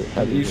 or how does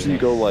it? You usually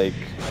go like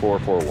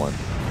 4-4-1.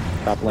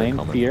 Top lane,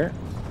 Fear.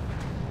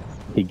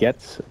 He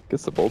gets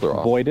the boulder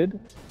off. Voided.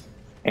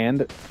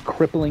 and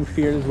crippling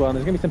fear as well. And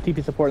there's going to be some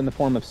TP support in the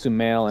form of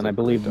Sumail, and I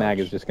believe Mag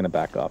is just going to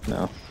back off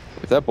now.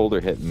 If that boulder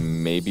hit,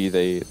 maybe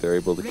they're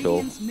able to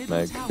kill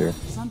Mag here.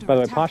 By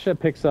the way, Pasha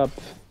picks up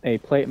a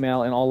plate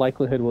mail. In all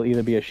likelihood, will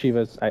either be a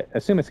Shiva's. I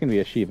assume it's going to be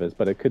a Shiva's,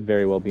 but it could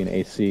very well be an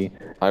AC.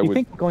 Do you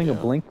think going a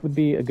Blink would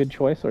be a good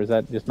choice, or is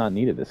that just not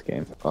needed this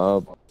game?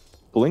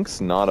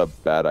 Blink's not a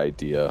bad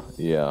idea,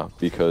 yeah,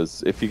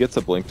 because if he gets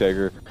a Blink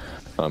Dagger,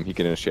 he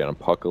can initiate on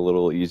Puck a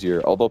little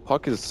easier. Although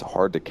Puck is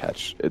hard to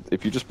catch.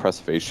 If you just press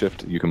phase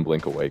shift, you can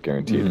blink away,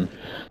 guaranteed.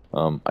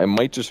 It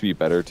might just be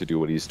better to do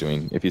what he's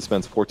doing. If he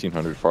spends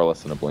 1,400, far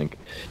less than a blink,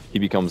 he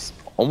becomes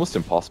almost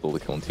impossible to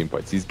kill in team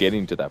fights. He's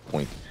getting to that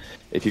point.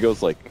 If he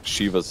goes like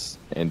Shiva's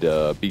and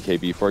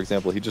BKB, for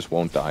example, he just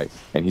won't die,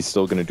 and he's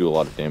still going to do a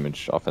lot of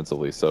damage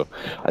offensively. So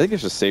I think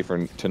it's just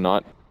safer to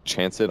not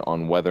chance it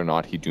on whether or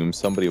not he dooms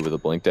somebody with a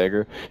Blink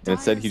Dagger, and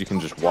instead he can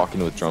just walk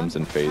in with drums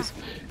in phase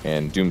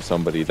and doom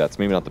somebody that's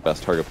maybe not the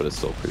best target, but is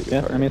still a pretty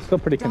good target. I mean, it's still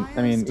pretty.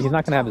 I mean, he's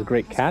not going to have his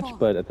great catch,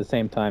 but at the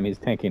same time, he's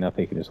tanky enough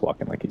that he can just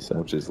walk in like he said.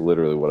 Which is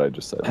literally what I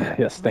just said.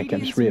 Yes, thank you.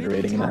 I'm just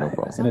reiterating in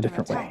a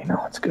different way.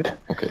 No, it's good.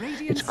 Okay.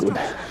 It's good.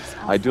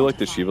 I do like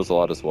the Shivas a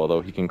lot as well,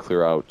 though. He can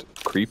clear out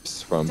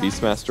creeps from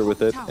Beastmaster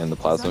with it, and the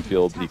Plasma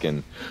Field. He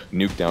can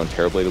nuke down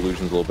Terrorblade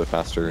Illusions a little bit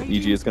faster.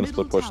 EG is going to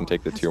split push and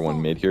take the tier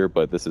 1 mid here,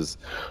 but this is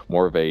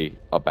more of a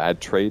bad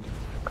trade,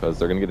 because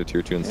they're going to get a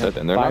tier 2 instead,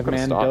 and they're not going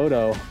to stop.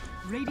 Dodo.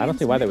 I don't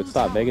see why they would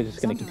stop. Vega's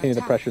just going to continue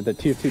the pressure. The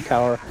tier 2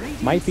 tower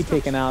might be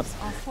taken out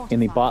in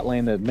the bot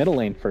lane, the middle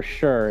lane for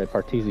sure, if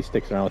Arteezy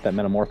sticks around with that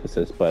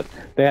Metamorphosis, but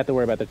they have to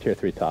worry about the tier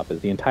 3 top, as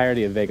the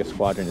entirety of Vega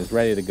Squadron is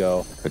ready to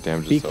go.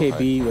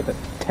 BKB with a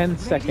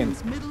 10-second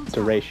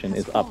duration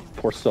is up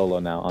for solo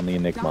now on the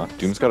Enigma.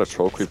 Doom's got a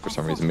troll creep for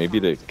some reason, maybe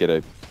to get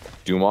a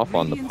Doom off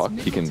on the Puck,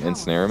 he can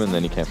ensnare him and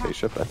then he can't phase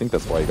shift. I think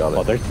that's why he got it.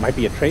 Well, there might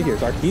be a trade here.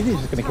 Arteezy is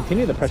just going to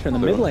continue the pressure in the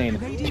mid lane.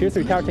 Tier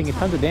 3 tower taking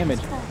tons of damage.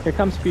 Here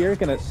comes Fear,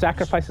 going to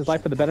sacrifice his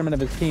life for the betterment of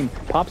his team.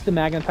 Pops the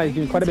Magnetize,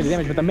 doing quite a bit of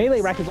damage, but the melee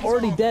rack is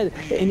already dead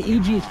in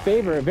EG's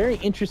favor. A very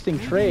interesting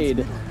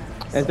trade,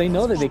 as they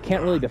know that they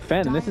can't really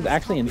defend, and this is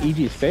actually in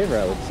EG's favor,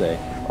 I would say.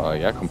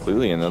 Yeah,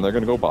 completely. And then they're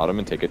going to go bottom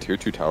and take a tier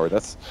 2 tower.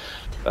 That's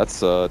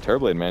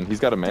Terrorblade, man.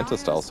 He's got a Manta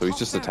style, so he's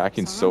just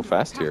attacking so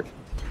fast here.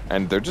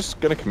 And they're just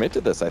going to commit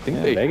to this. I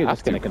think they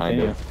have to, kind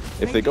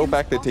of. If they go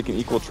back, they take an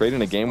equal trade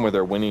in a game where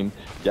they're winning,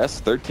 yes,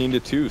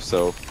 13-2.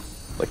 So,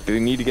 like, they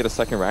need to get a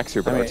second Rax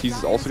here, but Arteezy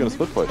is also going to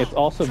split push. It's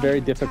also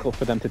very difficult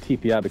for them to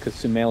TP out because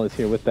Sumail is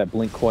here with that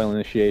Blink Coil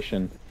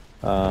initiation.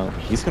 They're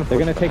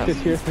going to take this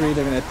tier 3.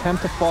 They're going to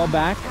attempt to fall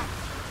back.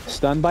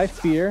 Stunned by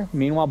Fear.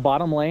 Meanwhile,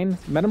 bottom lane,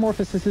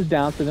 Metamorphosis is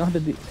down, so they don't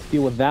have to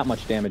deal with that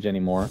much damage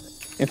anymore.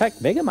 In fact,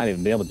 Vega might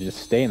even be able to just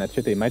stay in that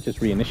shit. They might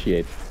just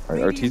reinitiate.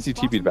 Arteezy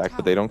TP'd back,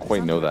 but they don't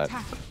quite know that.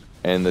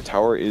 And the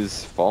tower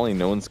is falling.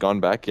 No one's gone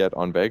back yet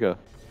on Vega.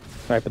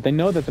 Right, but they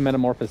know that the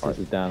Metamorphosis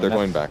is down. They're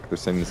going back. They're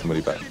sending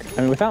somebody back.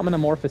 I mean, without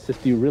Metamorphosis,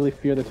 do you really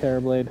fear the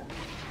Terrorblade?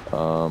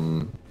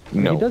 No,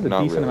 he does a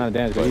decent amount of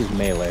damage, but he's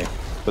melee.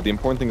 But the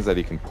important thing is that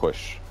he can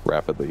push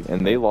rapidly.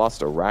 And they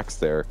lost a Rax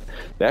there.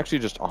 They actually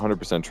just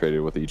 100%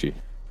 traded with EG,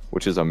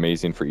 which is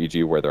amazing for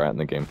EG where they're at in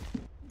the game.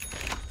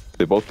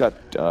 They both got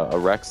a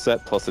Rex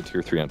set plus a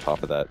tier 3 on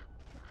top of that.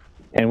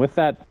 And with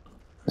that,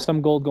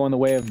 some gold going the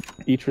way of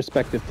each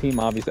respective team,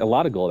 obviously. A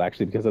lot of gold,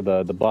 actually, because of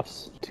the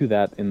buffs to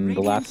that in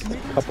the last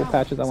couple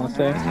patches, I want to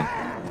say.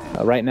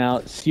 Right now,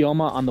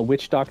 Sioma on the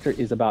Witch Doctor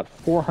is about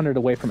 400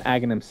 away from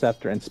Aghanim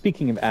Scepter. And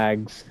speaking of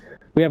Ags,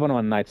 we have one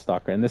on Night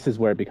Stalker, and this is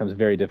where it becomes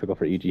very difficult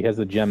for EG. He has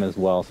the gem as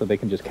well, so they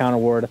can just counter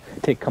ward,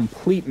 take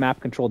complete map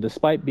control,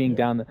 despite being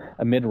down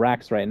a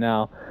mid-racks right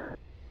now.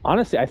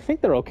 Honestly, I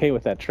think they're okay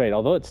with that trade.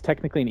 Although it's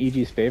technically in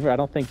EG's favor, I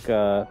don't think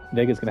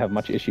Vega's going to have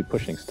much issue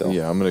pushing still.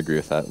 Yeah, I'm going to agree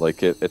with that.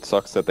 Like, it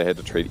sucks that they had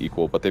to trade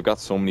equal, but they've got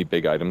so many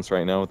big items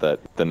right now that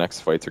the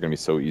next fights are going to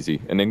be so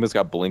easy. Enigma's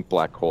got Blink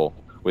Black Hole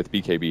with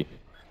BKB.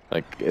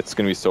 Like, it's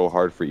going to be so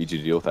hard for EG to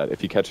deal with that.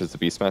 If he catches the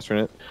Beastmaster in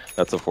it,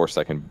 that's a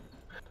 4-second.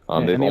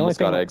 They've almost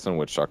got Eggs on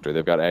Witch Doctor.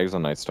 They've got Eggs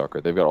on Night Stalker.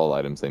 They've got all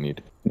items they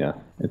need. Yeah,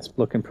 it's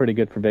looking pretty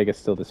good for Vegas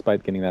still,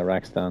 despite getting that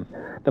Rax down.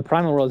 The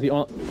Primal Roar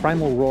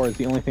is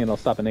the only thing that'll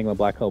stop Enigma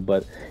Black Hole.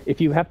 But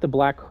if you have to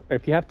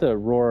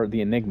roar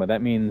the Enigma,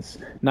 that means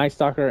Night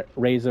Stalker,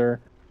 Razor,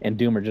 and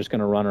Doom are just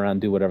going to run around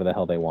and do whatever the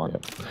hell they want.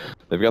 Yeah.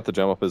 They've got the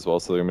gem up as well,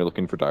 so they're going to be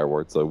looking for Dire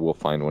Ward. So we'll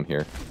find one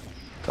here.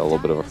 Got a little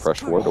bit of a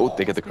fresh ward. Oh,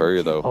 they get the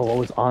courier though. Oh, what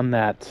was on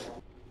that?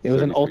 It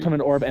was an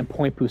ultimate orb and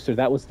point booster.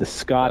 That was the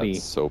Scotty.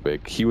 That's so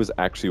big. He was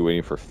actually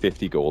waiting for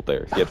 50 gold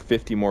there. He had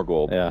 50 more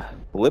gold. Yeah.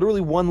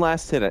 Literally one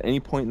last hit at any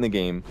point in the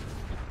game,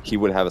 he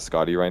would have a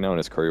Scotty right now and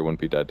his courier wouldn't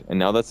be dead. And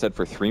now that's set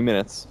for 3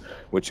 minutes,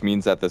 which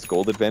means that this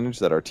gold advantage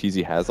that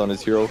Arteezy has on his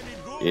hero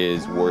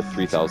is worth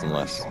 3,000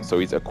 less. So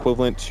he's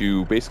equivalent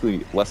to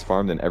basically less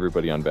farm than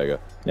everybody on Vega.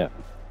 Yeah.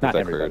 Not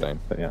everybody,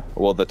 but yeah.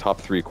 Well, the top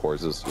 3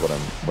 cores is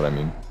what I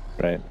mean.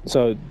 Right.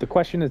 So the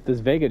question is,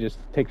 does Vega just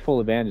take full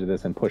advantage of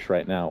this and push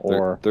right now,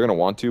 or they're going to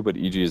want to? But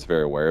EG is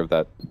very aware of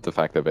that, the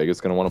fact that Vega's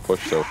going to want to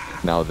push. So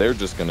now they're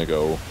just going to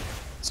go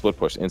split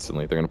push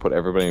instantly. They're going to put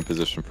everybody in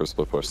position for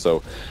split push.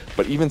 So,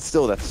 but even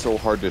still, that's so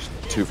hard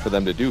for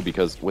them to do,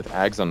 because with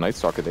Ags on Night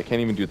Stalker, they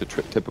can't even do the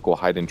typical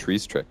hide in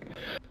trees trick.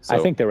 So, I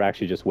think they were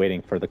actually just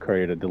waiting for the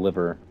courier to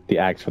deliver the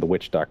Ags for the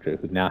Witch Doctor,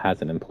 who now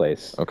has it in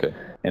place. Okay.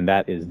 And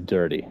that is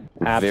dirty.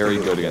 Very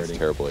good against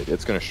Terrorblade.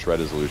 It's going to shred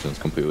his illusions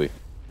completely.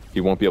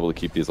 He won't be able to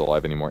keep these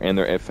alive anymore. And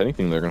if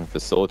anything, they're going to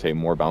facilitate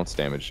more bounce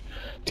damage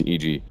to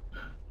EG.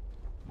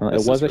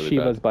 It was a really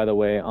Shiva's, by the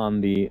way, on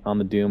the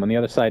Doom. On the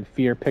other side,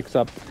 Fear picks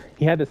up.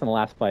 He had this in the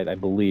last fight, I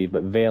believe,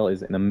 but Veil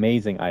is an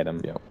amazing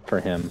item for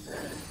him,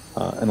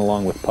 and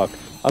along with Puck.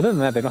 Other than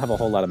that, they don't have a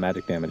whole lot of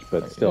magic damage,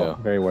 but still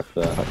very worth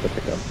the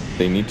pickup.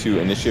 They need to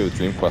initiate with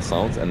Dream Quest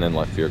Silence and then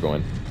let Fear go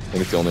in. I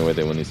think it's the only way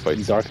they win these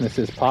fights.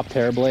 Darknesses pop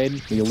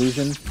Terrorblade, the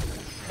illusion,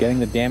 getting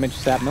the damage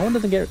sap. No one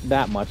doesn't get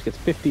that much. Gets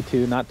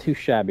 52, not too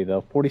shabby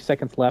though. 40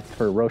 seconds left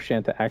for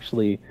Roshan to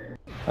actually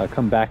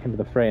come back into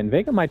the fray, and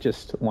Vega might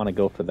just want to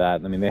go for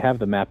that. I mean, they have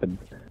the map,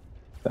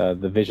 the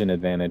vision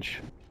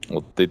advantage.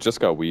 Well, they just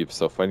got Weave,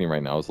 so fighting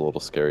right now is a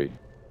little scary.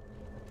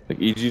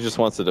 Like, EG just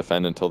wants to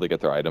defend until they get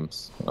their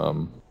items.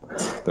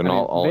 They're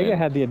not all Vega in.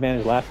 had the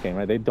advantage last game,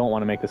 right? They don't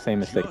want to make the same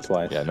mistake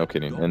twice. Yeah, no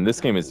kidding. And this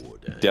game is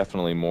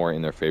definitely more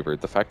in their favor.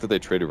 The fact that they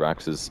traded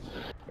racks is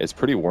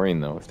pretty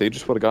worrying, though. If they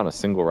just would have gotten a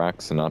single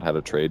racks and not had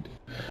a trade,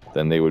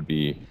 then they would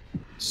be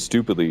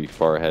stupidly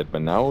far ahead.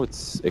 But now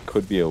it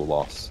could be a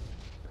loss.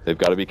 They've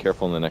got to be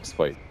careful in the next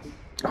fight.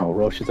 Oh,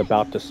 Roche is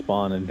about to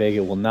spawn, and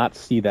Vega will not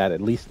see that,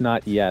 at least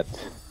not yet,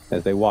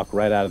 as they walk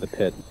right out of the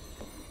pit.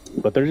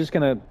 But they're just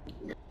going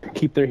to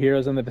keep their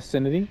heroes in the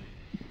vicinity.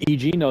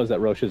 EG knows that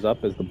Roche is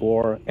up as the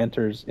boar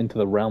enters into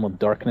the realm of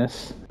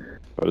darkness.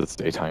 But it's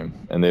daytime,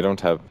 and they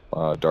don't have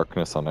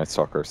darkness on Night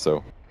Stalker,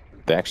 so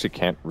they actually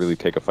can't really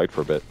take a fight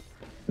for a bit.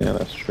 Yeah,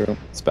 that's true.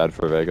 It's bad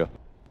for Vega.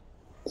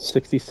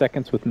 50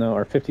 seconds with no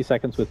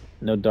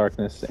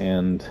darkness,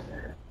 and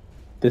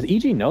does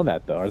EG know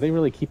that, though? Are they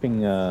really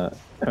keeping... I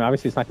mean,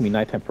 obviously, it's not going to be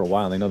nighttime for a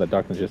while, and they know that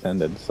darkness just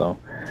ended, so...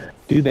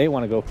 Do they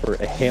want to go for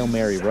a Hail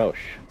Mary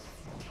Roche?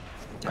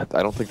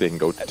 I don't think they can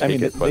go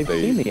take it, but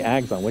they've seen the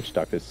Ags on Witch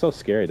Doctor. It's so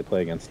scary to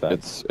play against that.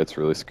 It's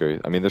really scary.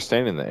 I mean, they're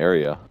staying in the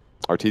area.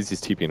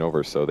 Arteezy's TPing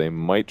over, so they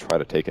might try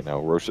to take it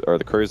now.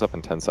 The courier's up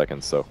in 10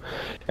 seconds, so...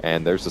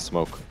 And there's the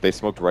smoke. They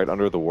smoked right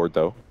under the ward,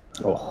 though.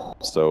 Oh.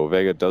 So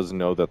Vega does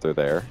know that they're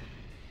there,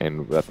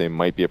 and that they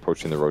might be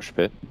approaching the Roche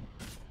pit.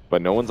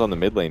 But no one's on the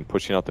mid lane,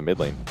 pushing out the mid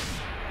lane.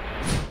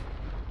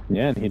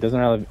 Yeah, and he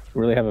doesn't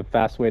really have a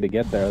fast way to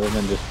get there other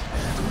than just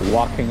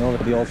walking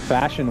over the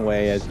old-fashioned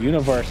way, as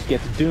Universe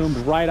gets doomed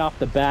right off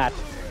the bat.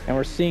 And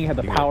we're seeing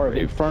the power of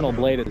Infernal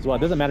Blade as well. It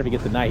doesn't matter if he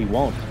gets the Knight, he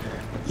won't.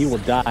 He will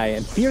die.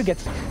 And Fear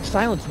gets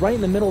silenced right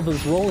in the middle of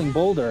this rolling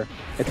boulder,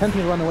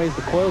 attempting to run away as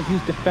the coil is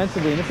used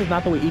defensively. And this is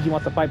not the way EG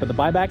wants to fight, but the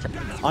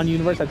buyback on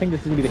Universe, I think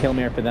this is going to be the Hail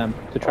Mary for them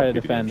to try to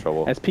defend.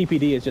 As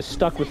PPD is just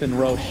stuck within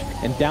Roche,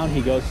 and down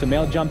he goes.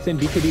 Sumail jumps in,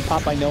 BKB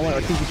popped by no one.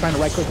 Arteezy trying to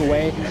right-click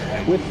away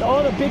with,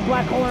 the big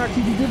black hole on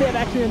Arteezy. Do they have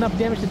actually enough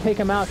damage to take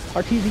him out?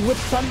 Arteezy with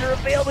Thunder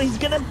available. He's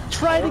going to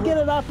try to get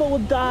it off, but will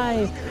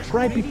die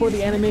right before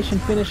the animation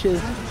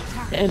finishes.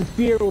 And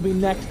Fear will be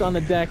next on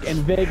the deck, and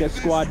Vega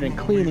Squadron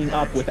cleaning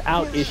up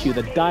without issue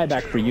the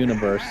dieback for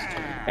Universe.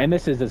 And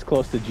this is as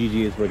close to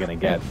GG as we're going to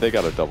get. They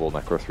got a double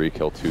Necro 3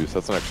 kill too, so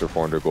that's an extra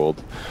 400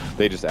 gold.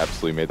 They just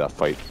absolutely made that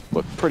fight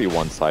look pretty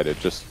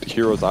one-sided. Just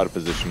heroes out of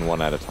position one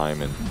at a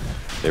time, and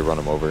they run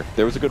them over.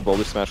 There was a good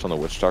boulder smash on the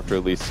Witch Doctor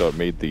at least, so it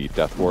made the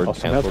Death Ward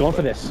cancel. Sumail's going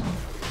for this.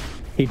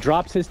 He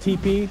drops his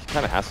TP.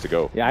 Kind of has to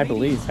go. Yeah, I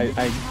believe.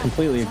 I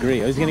completely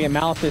agree. He's going to get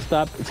Malefist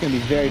up. It's going to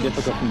be very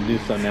difficult for him to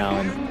do so now.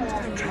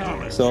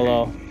 And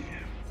Solo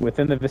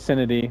within the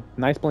vicinity.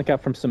 Nice blink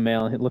out from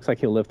Sumail. It looks like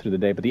he'll live through the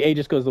day. But the A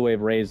just goes the way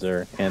of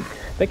Razor. And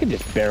they can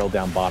just barrel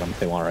down bottom if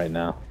they want right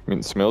now. I mean,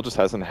 Sumail just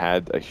hasn't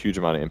had a huge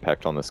amount of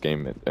impact on this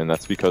game. And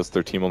that's because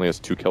their team only has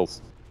 2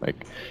 kills.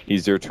 Like,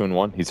 he's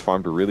 0-2-1. He's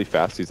farmed really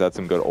fast. He's had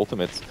some good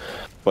ultimates,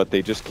 but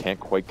they just can't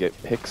quite get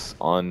picks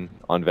on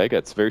Vega.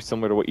 It's very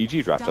similar to what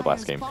EG drafted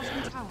last game.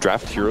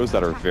 Draft heroes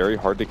that are very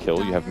hard to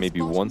kill. You have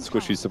maybe one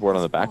squishy support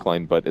on the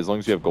backline, but as long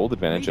as you have gold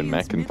advantage and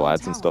mech and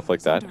Vlads and stuff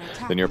like that,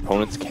 then your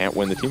opponents can't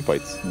win the team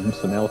fights.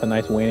 Sumail with a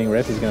nice waning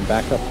rift. He's going to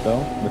back up, though,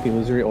 with the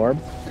Illusory Orb.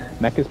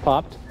 Mech is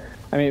popped.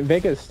 I mean,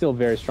 Vega is still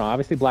very strong.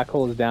 Obviously, Black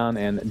Hole is down,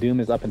 and Doom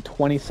is up in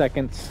 20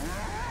 seconds,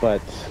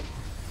 but...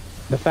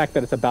 the fact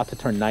that it's about to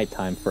turn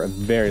nighttime for a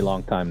very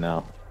long time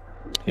now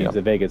means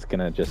that Vega's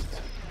gonna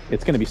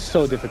it's gonna be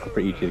so difficult for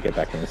EG to get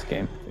back in this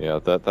game. Yeah,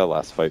 that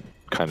last fight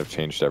kind of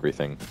changed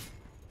everything.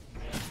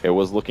 It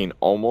was looking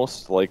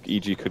almost like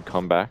EG could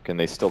come back, and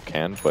they still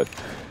can, but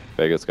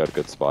Vega's got a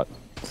good spot.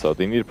 So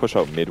they need to push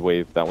out mid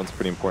wave. That one's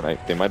pretty important.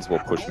 They might as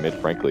well push mid,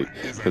 frankly,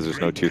 because there's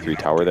no tier 3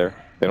 tower there.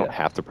 They don't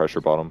have to pressure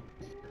bottom.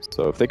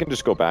 So if they can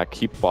just go back,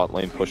 keep bot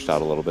lane pushed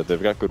out a little bit,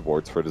 they've got good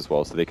wards for it as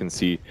well, so they can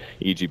see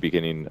EG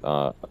beginning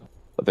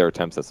their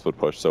attempts at split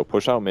push. So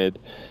push out mid,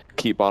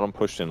 keep bottom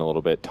pushed in a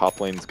little bit. Top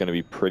lane is going to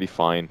be pretty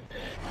fine,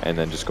 and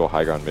then just go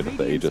high ground mid with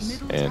the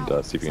Aegis and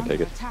see if you can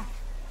take it.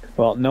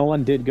 Well, no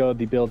one did go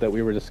the build that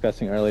we were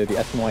discussing earlier, the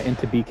SNY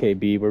into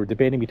BKB. We were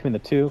debating between the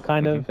two,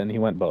 kind of, and he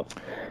went both.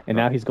 And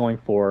now he's going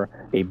for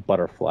a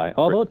butterfly.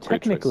 Although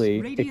technically,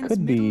 it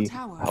could be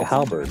a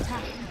halberd. Is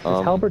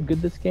halberd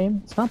good this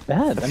game? It's not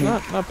bad. It's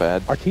not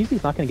bad.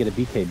 Arteezy's not going to get a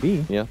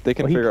BKB. Yeah, they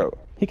can figure out.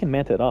 He can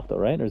manta it off though,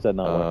 right? Or is that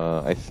not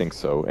work? I think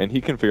so. And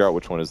he can figure out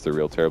which one is the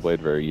real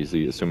Terrorblade very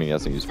easily, assuming he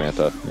hasn't used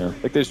manta. Yeah.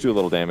 Like, they just do a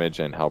little damage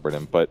and halberd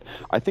him. But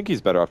I think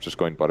he's better off just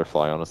going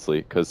butterfly,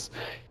 honestly, because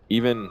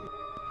even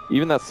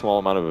that small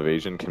amount of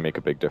evasion can make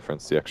a big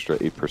difference, the extra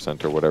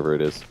 8% or whatever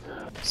it is.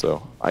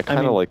 So I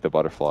kind of like the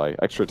butterfly.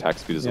 Extra attack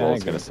speed as well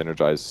is going to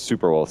synergize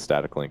super well with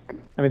static link.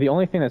 I mean, the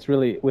only thing that's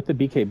really, with the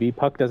BKB,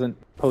 Puck doesn't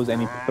pose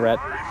any threat,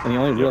 and the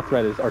only real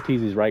threat is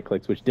Arteezy's right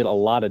clicks, which did a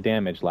lot of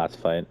damage last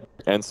fight.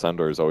 And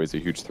Sunder is always a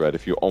huge threat.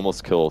 If you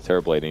almost kill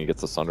Terrorblade and he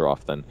gets the Sunder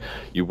off, then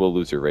you will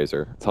lose your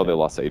Razor. That's how they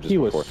lost Aegis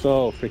before. He was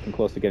so freaking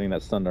close to getting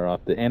that Sunder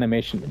off. The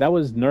animation, that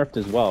was nerfed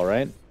as well,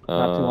 right?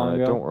 Not too long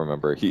ago. I don't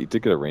remember. He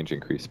did get a range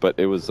increase, but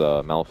it was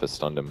Malefice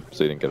stunned him,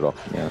 so he didn't get it off.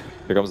 Yeah.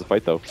 Here comes the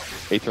fight, though.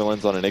 Aether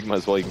Lens on Enigma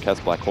as well. You can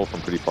cast Black Hole from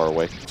pretty far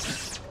away.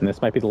 And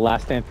this might be the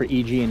last stand for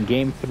EG in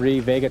Game 3.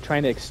 Vega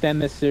trying to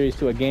extend this series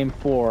to a Game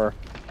 4.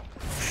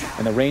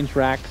 And the range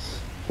racks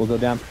will go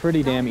down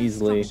pretty damn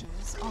easily.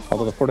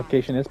 Although the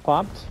fortification is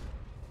popped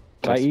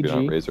by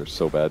EG. Razor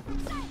so bad.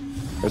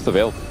 There's the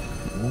Veil.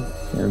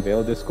 And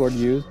Veil Discord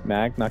used.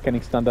 Mag not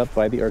getting stunned up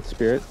by the Earth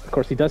Spirit. Of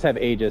course, he does have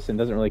Aegis and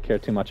doesn't really care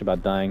too much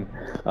about dying.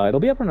 It'll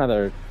be up for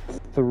another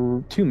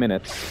 2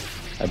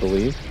 minutes, I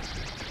believe.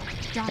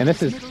 And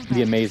this is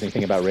the amazing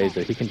thing about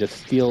Razor. He can just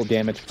steal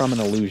damage from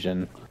an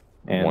illusion.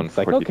 And it's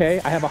like,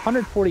 okay, I have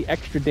 140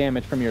 extra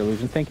damage from your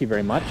illusion. Thank you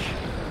very much.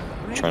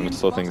 Trying to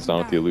slow things down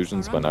with the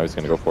illusions, but now he's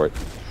going to go for it.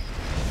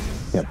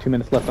 Yeah, 2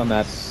 minutes left on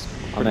that.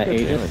 On that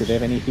Aegis, do they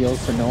have any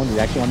heals for no one? Do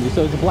they actually want to do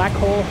so? It's a black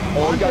hole.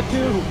 Oh, he got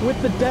two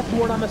with the death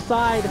ward on the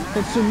side.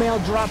 And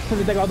Sumail drops to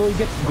the deck, although he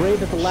gets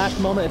grazed at the last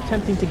moment,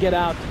 attempting to get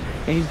out.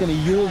 And he's going to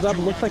use up.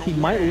 Looks like he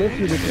might live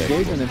through this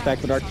engagement, in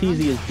fact, but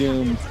Arteezy is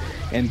doomed.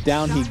 And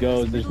down he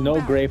goes. There's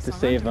no grave to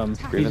save him.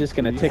 He's just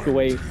going to tick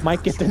away.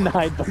 Might get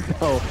denied, but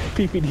no.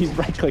 PPD's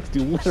right clicks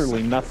do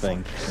literally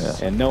nothing. Yeah.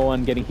 And no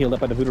one getting healed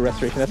up by the Voodoo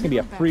Restoration. That's going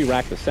to be a free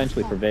rack,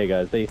 essentially, for Vega,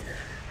 as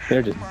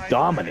they're just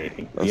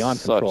dominating beyond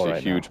control right now.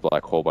 Such a huge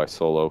black hole by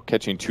Solo.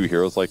 Catching two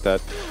heroes like that.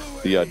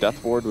 The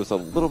Death Ward was a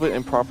little bit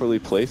improperly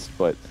placed,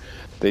 but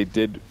they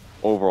did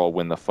overall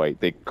win the fight.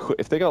 They could,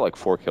 if they got like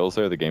 4 kills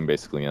there, the game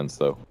basically ends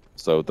though.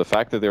 So the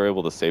fact that they were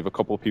able to save a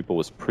couple of people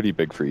was pretty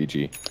big for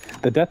EG.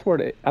 The Death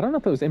Ward, I don't know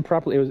if it was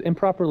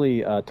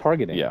improperly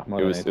targeting. Yeah,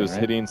 it was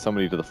hitting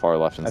somebody to the far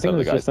left instead of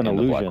the guys just an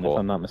illusion, if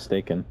I'm not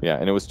mistaken. Yeah,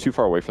 and it was too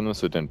far away from them,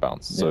 so it didn't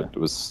bounce. So it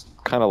was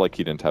kind of like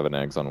he didn't have an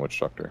eggs on Witch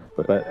Doctor.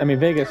 But I mean,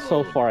 Vega's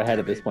so far ahead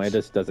at this point, it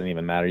just doesn't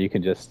even matter. You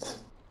can just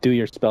do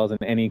your spells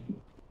in any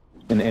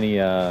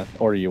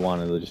order you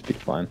want, and it'll just be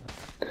fine.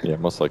 Yeah,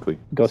 most likely.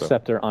 Ghost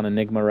Scepter on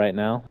Enigma right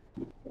now.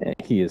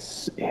 He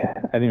is. I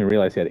didn't even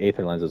realize he had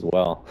Aether Lens as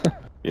well.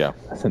 Yeah.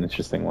 That's an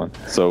interesting one.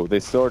 So they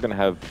still are going to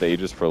have the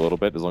Aegis for a little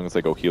bit, as long as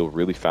they go heal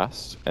really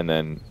fast and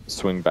then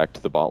swing back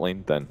to the bot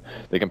lane. Then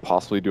they can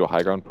possibly do a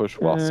high ground push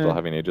while still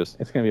having Aegis.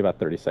 It's going to be about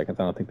 30 seconds.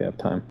 I don't think they have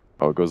time.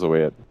 Oh, it goes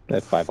away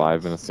at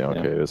 5 minutes. Yeah,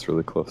 okay, it's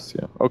really close.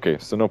 Yeah. Okay,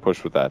 so no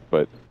push with that,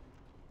 but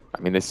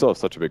I mean, they still have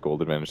such a big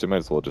gold advantage. They might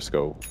as well just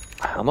go.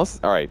 Unless,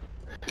 all right.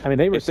 I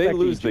mean, if they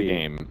lose the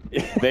game,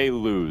 they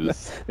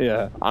lose.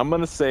 Yeah. I'm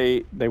going to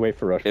say they wait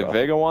for Roche. If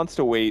Vega wants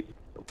to wait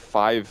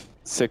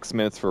 5-6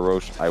 minutes for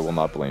Roche, I will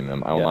not blame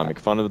them. I will not make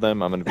fun of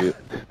them. I'm going to be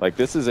like,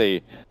 this is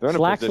they're in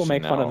Slacks a position will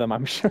make now. fun of them,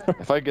 I'm sure.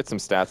 If I get some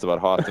stats about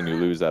Hoth and you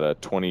lose at a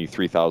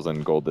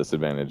 23,000 gold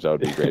disadvantage, that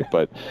would be great.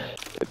 But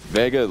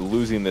Vega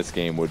losing this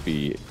game would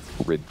be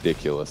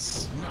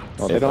ridiculous.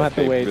 Well, they don't have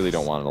to wait. They really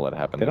don't want to let it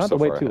happen. They don't have to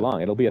wait too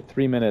long. It'll be a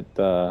 3-minute.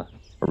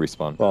 A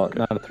respawn. Well,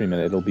 not a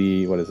 3-minute. It'll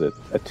be, what is it?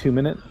 A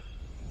 2-minute?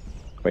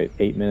 Wait,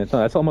 8 minutes? No,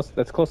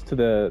 that's close to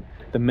the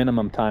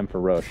minimum time for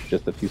Roche.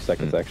 Just a few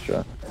seconds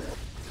extra.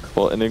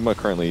 Well, Enigma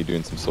currently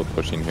doing some slow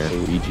pushing here.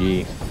 Ooh,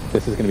 EG.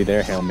 This is going to be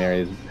their Hail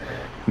Mary.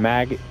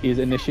 Mag is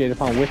initiated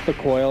upon with the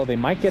coil. They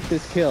might get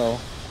this kill.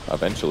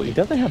 Eventually. He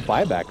doesn't have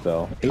buyback,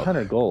 though.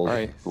 800 gold. All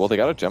right. Well, they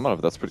got a gem out of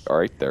it. That's pretty... All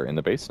right, they're in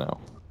the base now.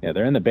 Yeah,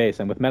 they're in the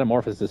base. And with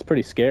Metamorphosis, it's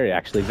pretty scary,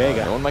 actually.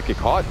 Vega. No one might get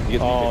caught.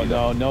 Oh,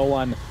 no. No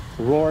one.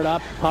 Roared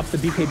up, pops the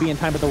BKB in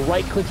time, but the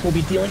right clicks will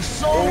be dealing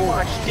so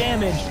much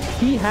damage.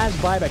 He has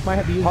buyback. Might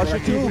have to use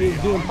Arteezy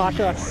is doomed.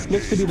 Pasha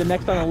looks to be the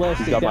next on the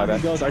list. Down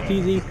he goes.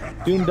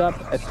 Arteezy doomed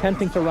up,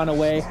 attempting to run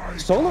away.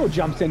 Solo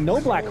jumps in. No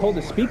black hole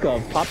to speak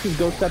of. Pops his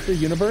Ghost Scepter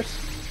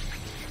Universe.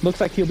 Looks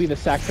like he'll be the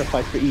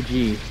sacrifice for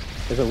EG.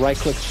 There's a right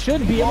click.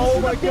 Should be. Oh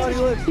my god,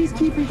 he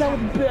TP's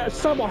out with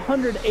sub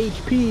 100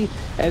 HP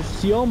as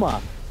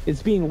Sioma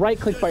is being right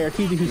clicked by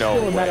Arteezy, who's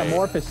still in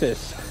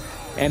Metamorphosis.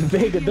 And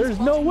Vega, there's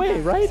no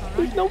way, right?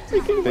 There's no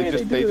freaking way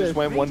they just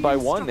went 1 by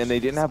 1, and they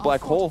didn't have black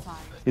hole.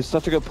 It's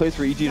such a good place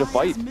for EG to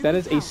fight. That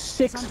is a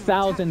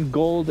 6,000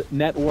 gold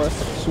net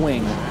worth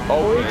swing.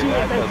 Oh, EG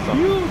has a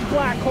huge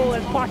black hole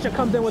as Pasha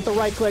comes in with the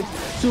right click.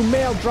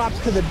 Sumail drops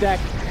to the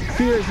deck.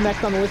 Fear is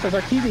next on the list as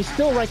Arteezy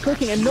still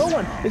right-clicking, and no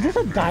one. Is this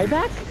a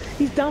dieback?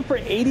 He's down for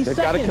 80 They've seconds.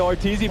 got to kill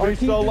Arteezy, but he's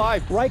still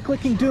alive.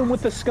 Right-clicking Doom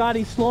with the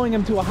Scotty, slowing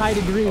him to a high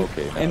degree.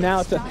 Okay, and now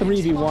it's a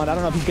 3v1. I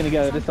don't know if he's going to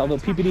get out of this, although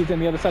PPD's on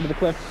the other side of the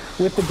cliff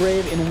with the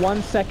Grave in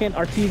 1 second.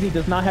 Arteezy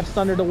does not have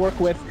Thunder to work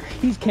with.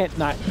 He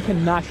cannot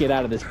get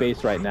out of this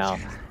base right now.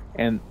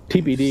 And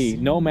PPD,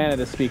 no mana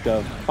to speak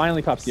of,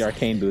 finally pops the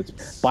Arcane Boots.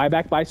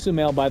 Buyback by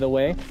Sumail, by the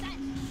way.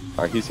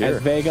 All right, he's here.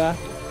 As Vega,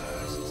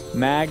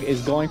 Mag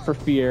is going for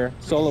Fear.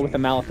 Solo with the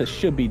Malithus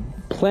should be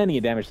plenty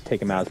of damage to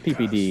take him out as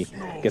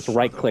PPD gets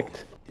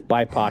right-clicked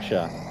by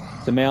Pasha.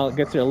 Sumail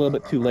gets there a little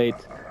bit too late.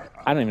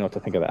 I don't even know what to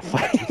think of that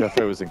fight. That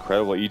fight was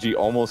incredible. EG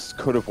almost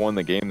could have won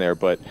the game there,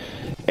 but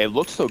it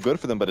looked so good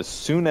for them. But as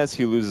soon as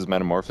he loses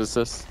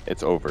Metamorphosis,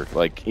 it's over.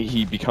 Like,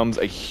 he becomes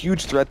a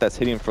huge threat that's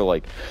hitting for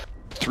like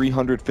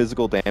 300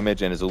 physical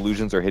damage, and his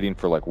illusions are hitting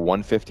for like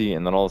 150,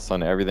 and then all of a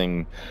sudden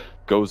everything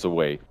goes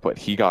away. But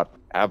he got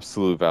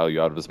absolute value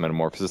out of his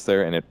Metamorphosis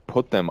there, and it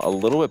put them a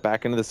little bit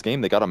back into this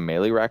game. They got a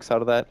melee Rax out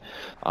of that.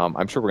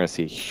 I'm sure we're going to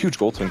see a huge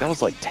gold swing. That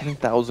was like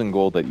 10,000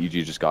 gold that EG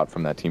just got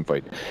from that team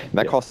fight. And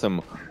that cost them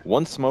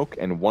 1 smoke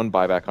and 1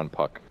 buyback on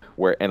Puck,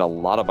 and a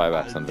lot of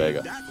buybacks on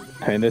Vega.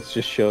 And this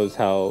just shows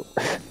how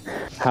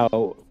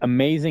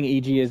amazing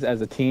EG is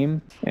as a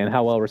team and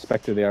how well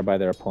respected they are by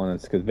their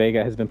opponents, because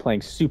Vega has been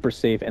playing super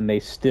safe and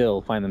they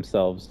still find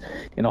themselves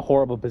in a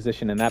horrible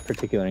position in that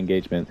particular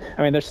engagement.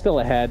 I mean, they're still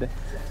ahead,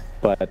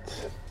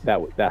 but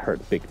that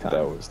hurt big time.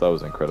 That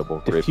was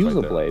incredible.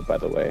 Diffusal Blade, by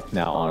the way,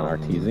 now on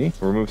Arteezy.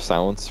 Remove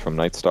Silence from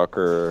Night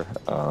Stalker.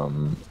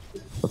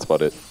 That's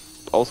about it.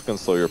 Also can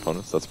slow your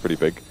opponents. That's pretty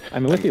big. I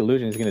mean, with the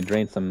illusion, he's going to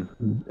drain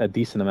a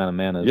decent amount of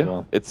mana as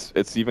well.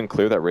 It's even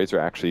clear that Razor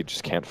actually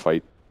just can't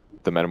fight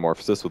the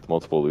Metamorphosis with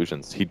multiple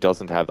illusions. He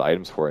doesn't have the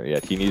items for it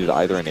yet. He needed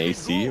either an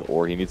AC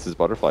or he needs his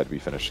Butterfly to be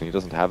finished, and he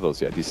doesn't have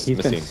those yet. He's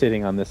missing. Been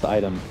sitting on this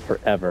item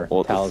forever.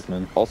 Well,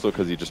 Talisman. Also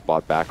because he just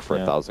bought back for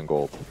 1,000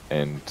 gold,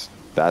 and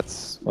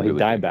that's well, really he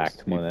die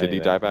backed more than Did he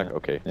die back? Yeah.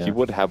 Okay. Yeah. He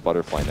would have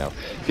Butterfly now.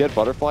 If he had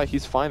Butterfly,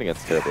 he's fine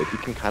against Terrorblade. He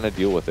can kind of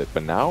deal with it,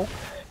 but now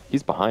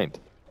he's behind.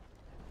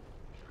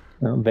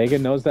 Well, Vega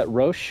knows that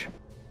Roche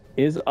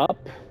is up.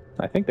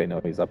 I think they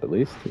know he's up at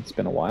least. It's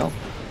been a while.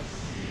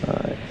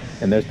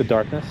 And there's the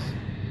darkness.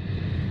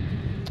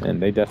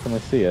 And they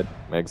definitely see it.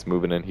 Meg's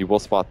moving in. He will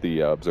spot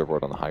the Observer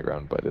Ward on the high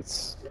ground, but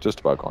it's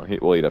just about gone.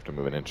 He'd have to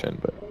move an inch in,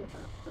 but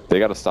they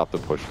got to stop the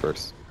push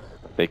first.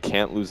 They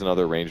can't lose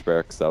another range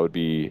barracks. That would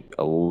be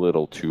a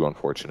little too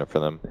unfortunate for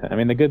them. I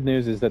mean, the good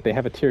news is that they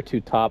have a tier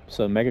 2 top,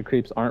 so mega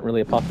creeps aren't really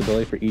a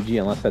possibility for EG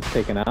unless that's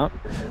taken out,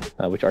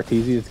 which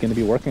Arteezy is going to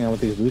be working on with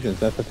these illusions.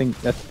 That's the thing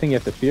you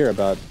have to fear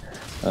about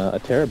a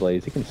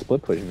Terrorblade. He can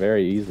split push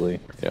very easily.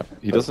 Yeah,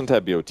 he doesn't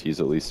have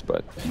BOTs at least,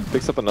 but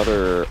picks up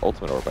another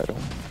ultimate orb. I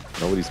don't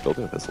know what he's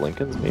building with this.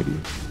 Lincoln's maybe.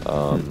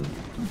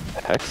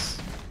 Hex.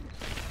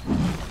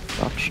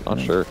 Not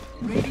sure.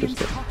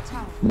 Interesting.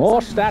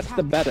 More stats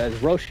the better, as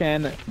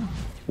Roshan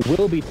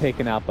will be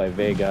taken out by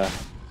Vega.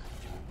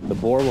 The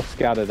Boar will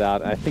scout it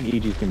out. I think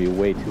EG's going to be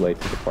way too late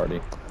to the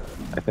party.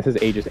 This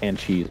is Aegis and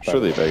Cheese.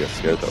 Surely Vega's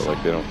scared though.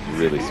 Like, they don't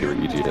really see where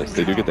EG is.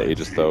 They do get the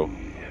Aegis though.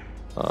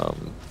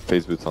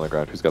 Phase Boots on the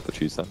ground. Who's got the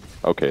Cheese then?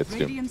 Okay, it's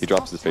Doom. He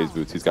drops his Phase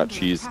Boots. He's got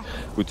Cheese,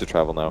 Boots of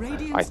Travel now.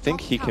 I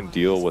think he can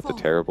deal with the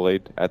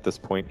Terrorblade at this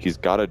point. He's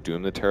got to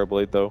Doom the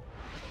Terrorblade though.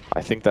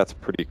 I think that's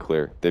pretty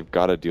clear. They've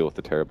got to deal with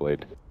the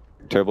Terrorblade.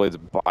 Terrorblade's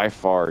by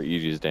far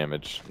EG's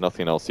damage.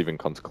 Nothing else even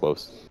comes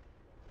close.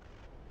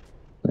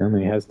 And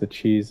he has the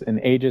Cheese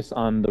and Aegis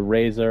on the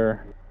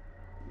Razor,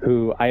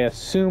 who I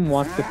assume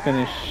wants to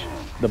finish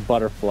the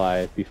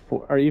Butterfly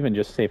before, or even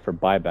just save for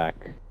buyback.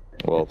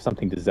 Well, if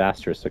something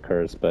disastrous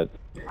occurs, but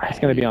it's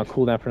going to be on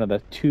cooldown for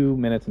another 2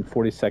 minutes and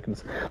 40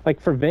 seconds.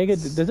 Like, for Vega,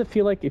 does it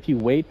feel like if you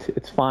wait,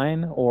 it's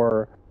fine,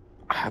 or...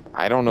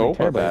 I don't know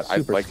about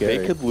that. Like, scary.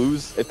 they could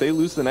lose, if they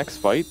lose the next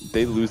fight,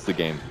 they lose the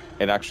game.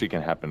 It actually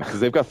can happen,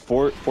 because they've got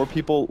four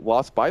people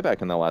lost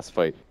buyback in the last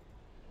fight.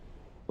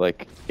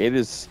 Like, it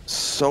is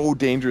so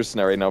dangerous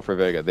now right now for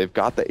Vega. They've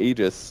got the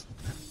Aegis,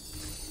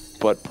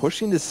 but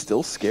pushing is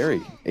still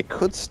scary. It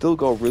could still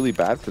go really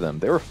bad for them.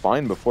 They were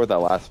fine before that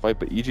last fight,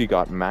 but EG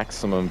got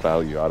maximum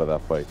value out of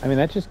that fight. I mean,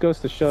 that just goes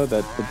to show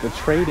that the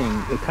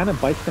trading, it kind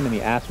of bites them in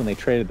the ass when they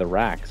traded the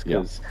racks,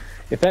 because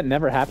if that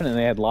never happened and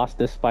they had lost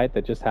this fight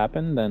that just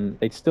happened, then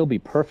they'd still be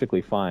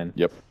perfectly fine.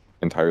 Yep,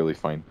 entirely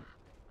fine.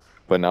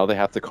 But now they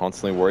have to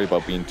constantly worry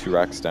about being 2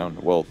 racks down.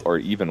 Well, or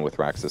even with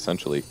racks,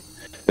 essentially.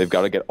 They've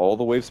got to get all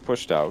the waves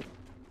pushed out,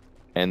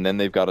 and then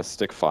they've got to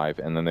stick 5,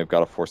 and then they've got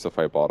to force a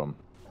fight bottom.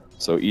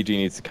 So EG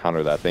needs to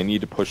counter that. They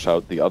need to push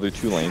out the other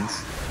 2 lanes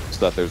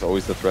so that there's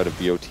always the threat of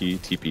BOT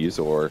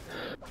TPs or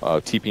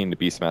TPing to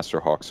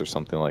Beastmaster Hawks or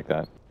something like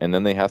that. And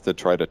then they have to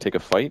try to take a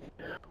fight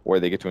or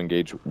they get to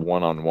engage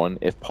one-on-one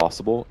if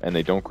possible, and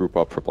they don't group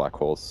up for black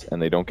holes,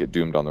 and they don't get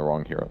doomed on the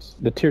wrong heroes.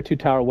 The tier 2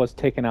 tower was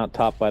taken out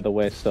top, by the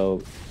way,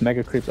 so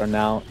mega creeps are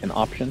now an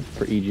option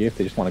for EG if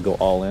they just want to go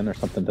all in or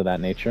something to that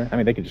nature. I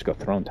mean, they could just go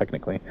throne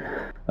technically.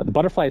 The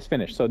butterfly is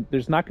finished, so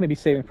there's not going to be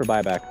saving for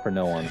buyback for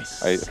no one,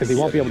 because he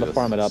won't be able to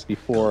farm it up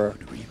before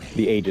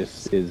the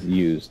Aegis is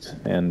used.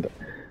 And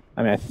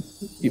I mean,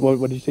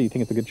 what did you say? You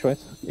think it's a good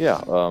choice? Yeah,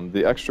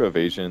 the extra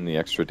evasion, the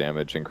extra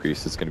damage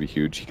increase is going to be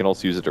huge. He can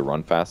also use it to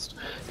run fast.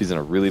 If he's in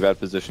a really bad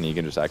position, he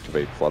can just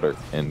activate Flutter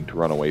and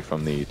run away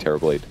from the Terror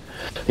Blade.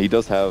 He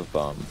does have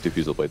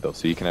Diffusal Blade, though,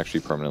 so he can actually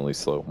permanently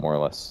slow, more or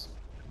less.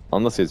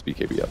 Unless he has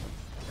BKB up.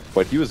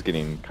 But he was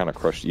getting kind of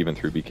crushed even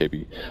through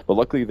BKB. But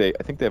luckily,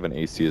 I think they have an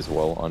AC as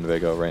well on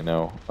Vega right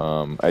now.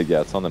 Yeah,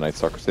 it's on the Night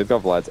Stalker. So they've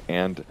got Vlad's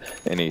and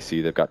an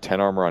AC. They've got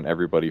 10 armor on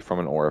everybody from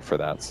an aura for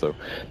that. So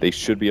they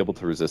should be able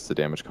to resist the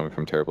damage coming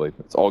from Terrorblade.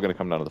 It's all going to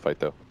come down to the fight,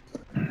 though.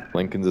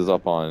 Lincoln's is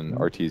up on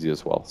Arteezy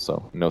as well.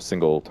 So no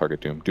single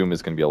target Doom. Doom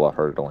is going to be a lot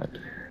harder to land.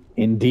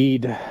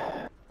 Indeed.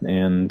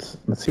 And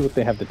let's see what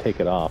they have to take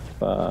it off.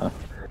 I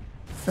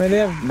mean, they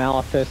have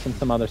Malefice and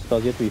some other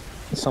spells. You have to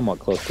be somewhat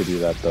close to do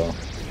that, though.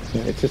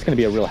 It's just going to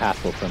be a real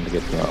hassle for him to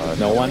get to.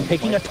 No one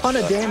taking a ton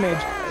of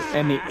damage,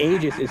 and the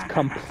Aegis is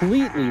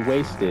completely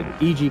wasted.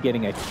 EG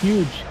getting a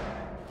huge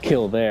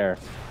kill there.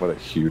 What a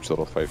huge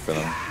little fight for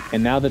them.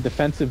 And now the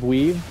defensive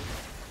weave,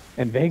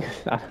 and Vegas,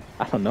 I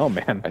don't know,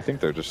 man. I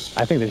think they just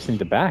need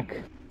to back.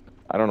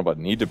 I don't know about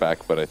need to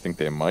back, but I think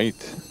they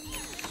might.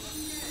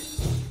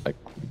 Like,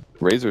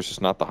 Razor's just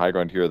not the high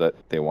ground hero that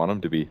they want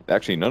him to be.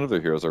 Actually, none of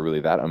their heroes are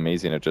really that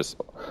amazing at just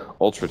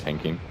ultra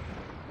tanking.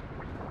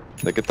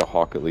 They get the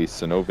Hawk at least,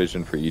 so no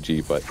vision for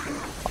EG, but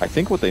I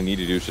think what they need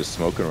to do is just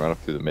smoke and run up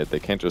through the mid. They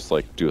can't just,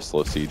 like, do a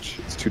slow siege.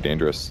 It's too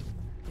dangerous.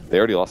 They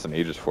already lost an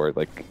Aegis for it.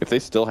 Like, if they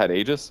still had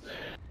Aegis,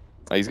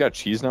 he's got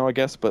cheese now, I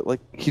guess, but, like,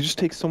 he just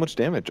takes so much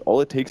damage.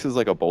 All it takes is,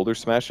 like, a boulder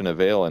smash and a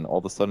Veil, and all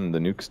of a sudden the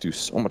nukes do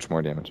so much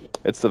more damage.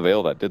 It's the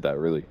Veil that did that,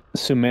 really.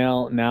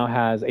 Sumail now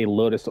has a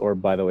Lotus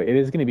Orb, by the way. It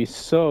is going to be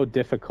so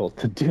difficult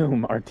to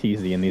doom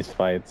Arteezy in these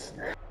fights.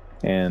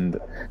 And,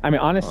 I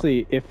mean,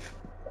 honestly,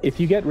 if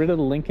you get rid of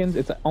the Lincolns,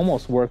 it's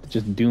almost worth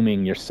just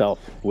dooming yourself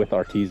with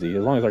Arteezy.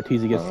 As long as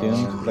Arteezy gets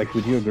doomed, like,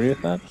 would you agree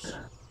with that?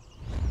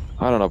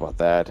 I don't know about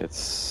that.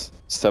 It's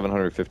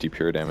 750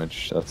 pure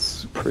damage.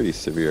 That's pretty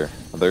severe.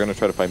 They're going to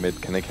try to fight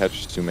mid. Can they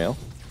catch Sumail?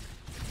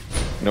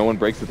 No one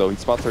breaks it, though. He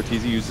spots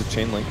Arteezy, uses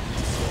Chain Link.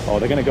 Oh,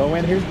 they're going to go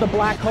in. Here's the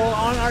black hole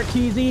on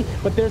Arteezy,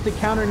 but there's the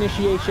counter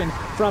initiation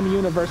from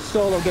Universe.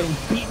 Solo getting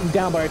beaten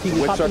down by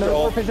Arteezy. Pops another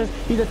orifices.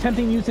 He's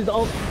attempting to use his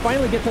ult.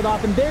 Finally gets it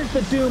off, and there's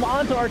the doom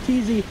onto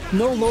Arteezy.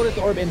 No Lotus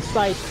Orb in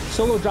sight.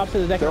 Solo drops to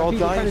the deck. Arteezy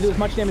trying to do as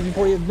much damage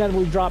before he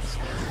inevitably drops.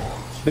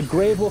 The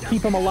Grave will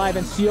keep him alive,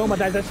 and Sioma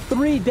dies. That's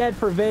 3 dead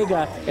for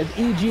Vega, as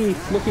EG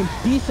looking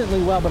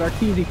decently well, but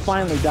Arteezy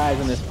finally dies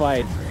in this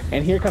fight.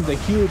 And here comes a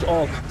huge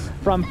ult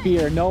from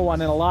Fear. No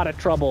one in a lot of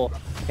trouble.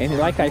 And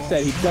like I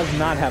said, he does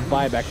not have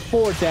buyback.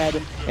 4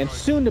 dead, and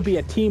soon to be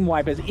a team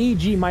wipe, as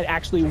EG might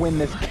actually win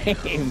this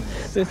game.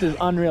 This is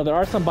unreal. There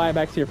are some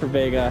buybacks here for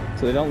Vega,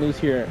 so they don't lose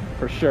here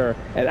for sure.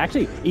 And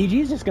actually, EG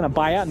is just going to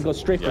buy out and go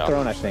straight for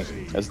Throne, I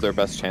think. That's their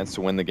best chance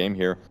to win the game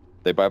here.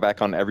 They buy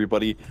back on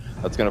everybody.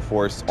 That's going to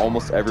force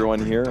almost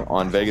everyone here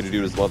on Vega to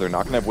do it as well. They're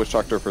not going to have Witch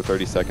Doctor for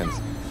 30 seconds.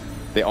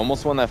 They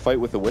almost won that fight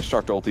with the Witch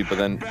Doctor ulti, but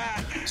then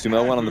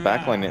Sumail went on the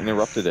backline and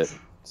interrupted it.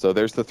 So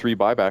there's the 3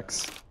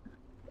 buybacks.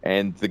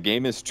 And the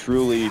game has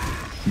truly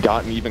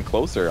gotten even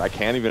closer. I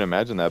can't even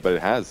imagine that, but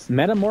it has.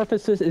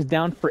 Metamorphosis is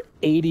down for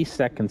 80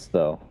 seconds,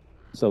 though.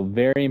 So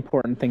very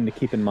important thing to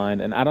keep in mind.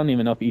 And I don't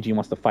even know if EG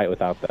wants to fight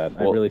without that.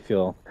 Well, I really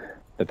feel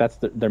that that's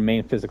their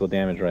main physical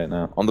damage right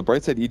now. On the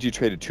bright side, EG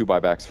traded 2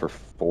 buybacks for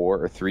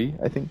 4 or 3,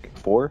 I think.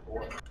 4?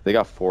 They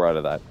got 4 out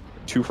of that.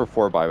 2 for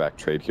 4 buyback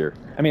trade here.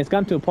 I mean, it's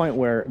gotten to a point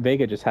where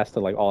Vega just has to,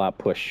 like, all-out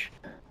push.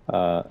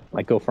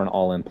 Like, go for an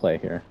all-in play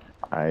here.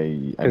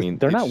 I mean,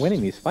 they're not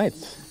winning these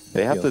fights.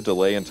 They have to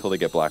delay until they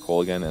get Black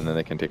Hole again, and then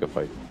they can take a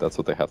fight. That's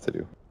what they have to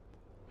do.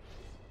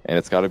 And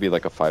it's got to be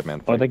like a 5-man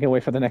fight. Or they can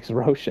wait for the next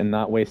Roche and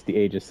not waste the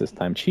Aegis this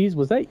time. Cheese,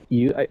 was that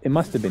you? It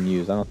must have been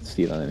used. I don't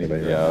see it on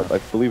anybody. Yeah, right, I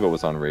believe it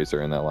was on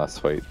Razor in that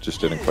last fight. Just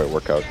didn't quite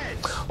work out.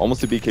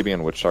 Almost a BKB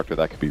on Witch Doctor.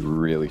 That could be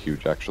really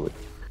huge, actually.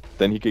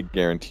 Then he could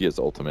guarantee his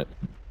ultimate.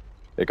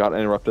 It got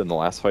interrupted in the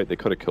last fight. They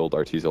could have killed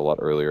Arteezy a lot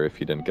earlier if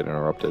he didn't get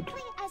interrupted.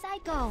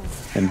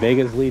 And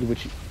Vega's lead,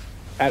 which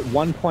at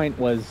one point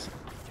was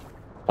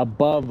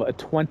above a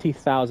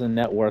 20,000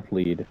 net worth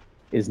lead,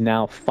 is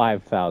now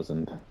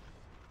 5,000.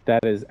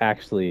 That is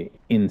actually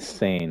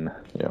insane.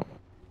 Yeah.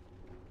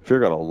 Fear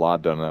got a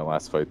lot done in that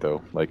last fight,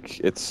 though. Like,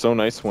 it's so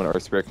nice when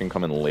Earthspirit can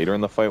come in later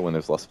in the fight when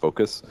there's less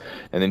focus,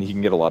 and then he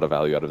can get a lot of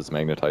value out of his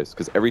Magnetize,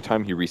 because every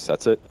time he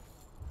resets it,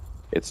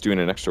 it's doing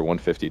an extra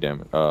 150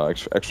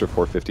 damage, extra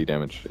 450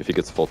 damage if he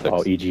gets full ticks.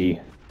 Oh,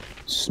 EG.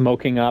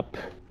 Smoking up.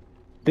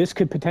 This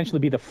could potentially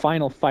be the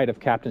final fight of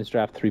Captain's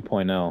Draft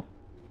 3.0.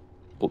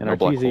 No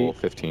Black Hole,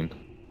 15.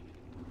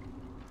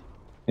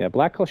 Yeah,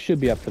 Black Hole should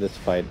be up for this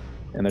fight,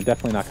 and they're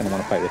definitely not going to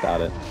want to fight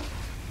without it.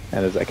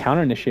 And there's a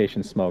counter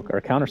initiation smoke, or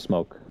a counter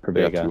smoke for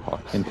Vega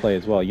in play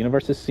as well.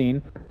 Universe is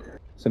seen.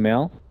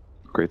 Sumail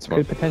Great smoke.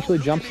 could potentially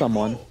jump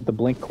someone with the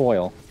blink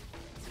coil.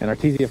 And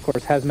Arteezy, of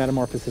course, has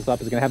Metamorphosis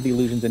up, is going to have the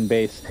illusions in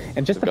base.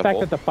 And just the fact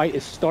that the fight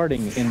is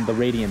starting in the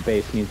Radiant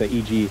base means that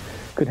EG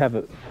could have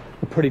a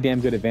pretty damn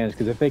good advantage,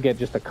 because if they get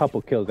just a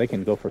couple kills, they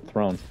can go for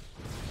throne.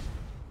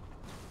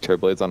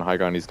 Terrorblade's on high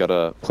ground. He's got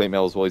a plate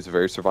mail as well. He's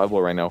very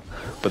survivable right now.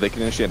 But they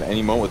can initiate at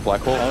any moment with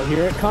Black Hole. Oh,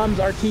 here it comes.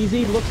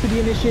 Arteezy looks to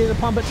be initiated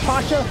upon, but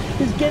Pasha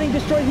is getting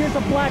destroyed. Here's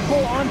a Black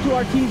Hole onto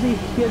Arteezy.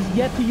 He has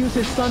yet to use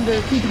his Thunder.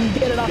 See if he can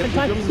get it off in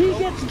time. He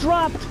gets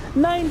dropped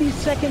 90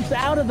 seconds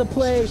out of the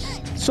play.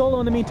 Solo,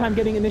 in the meantime,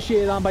 getting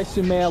initiated on by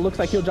Sumail. Looks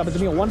like he'll drop. It's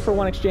going to be a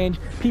 1-for-1 exchange.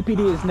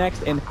 PPD is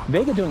next, and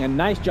Vega doing a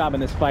nice job in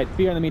this fight.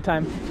 Fear, in the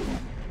meantime,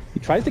 he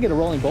tries to get a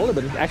rolling boulder,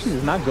 but it actually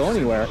does not go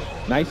anywhere.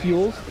 Nice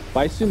Yules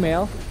by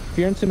Sumail.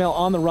 Fear and Sumail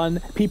on the run.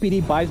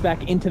 PPD buys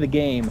back into the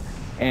game,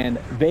 and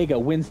Vega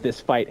wins this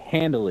fight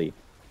handily.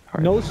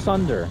 No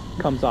Sunder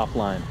comes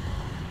offline.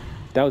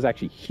 That was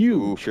actually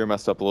huge. Ooh, Fear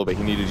messed up a little bit.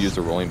 He needed to use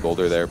a rolling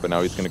boulder there, but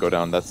now he's going to go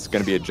down. That's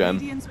going to be a gem.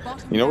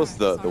 You know what's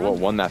the what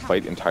won that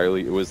fight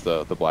entirely? It was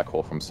the Black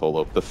Hole from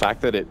Solo. The fact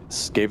that it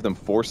gave them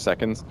 4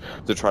 seconds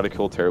to try to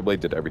kill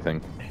Terrorblade did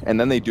everything. And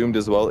then they doomed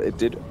as well. It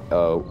did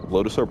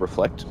Lotus Orb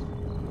reflect,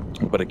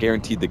 but it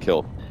guaranteed the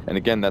kill. And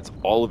again, that's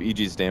all of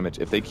EG's damage.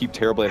 If they keep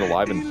Terrorblade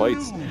alive in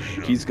fights,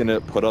 he's going to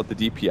put out the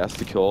DPS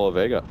to kill all of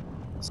Vega.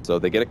 So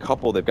they get a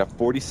couple. They've got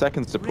 40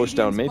 seconds to push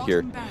down mid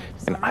here.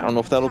 And I don't know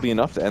if that'll be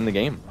enough to end the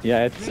game.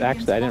 Yeah, it's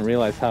actually, I didn't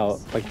realize how,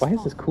 like, why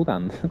is this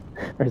cooldown?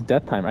 Or his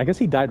death timer? I guess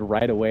he died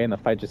right away and the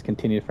fight just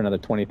continued for another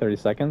 20, 30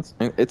 seconds.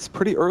 It's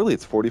pretty early.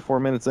 It's 44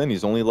 minutes in.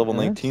 He's only level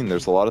 19.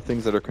 There's a lot of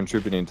things that are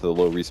contributing to the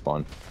low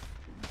respawn.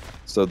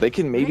 So they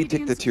can maybe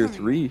take the tier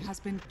 3,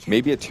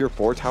 maybe a tier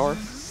 4 tower.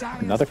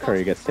 Another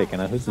courier gets taken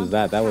out. Whose was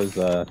that? That was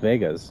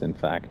Vega's, in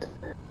fact.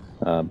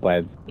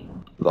 By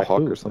the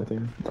Hawk or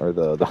something? Or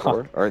the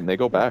Hawk. All right, and they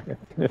go back.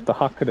 If the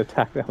Hawk could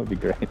attack, that would be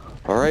great.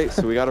 All right,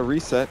 so we got to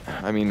reset.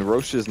 I mean,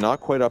 Roche is not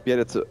quite up yet.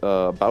 It's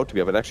about to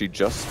be up. It actually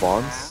just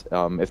spawns.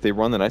 If they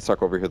run the Night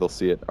Stalker over here, they'll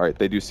see it. All right,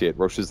 they do see it.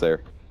 Roche is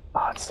there.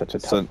 Oh, it's such a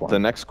tough one. The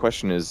next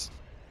question is,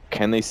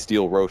 can they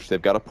steal Roche?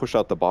 They've got to push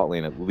out the bot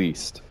lane at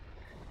least,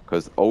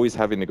 because always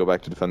having to go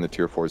back to defend the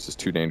tier 4s is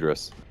too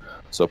dangerous.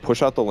 So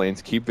push out the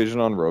lanes, keep vision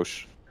on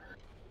Roche,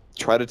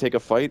 try to take a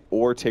fight,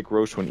 or take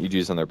Roche when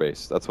EG's on their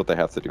base. That's what they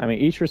have to do. I mean,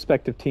 each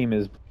respective team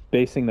is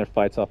basing their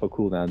fights off of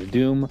cooldowns.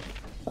 Doom,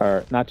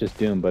 or not just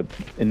Doom, but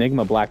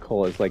Enigma Black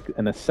Hole is like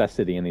a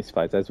necessity in these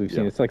fights, as we've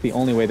seen. It's like the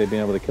only way they've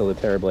been able to kill the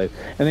Terrorblade.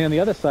 And then on the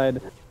other side,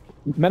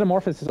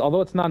 Metamorphosis, although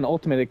it's not an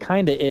ultimate, it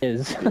kind of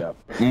is. Yeah,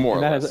 more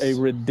or less. And that has a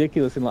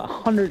ridiculous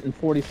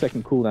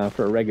 140-second cooldown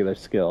for a regular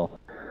skill.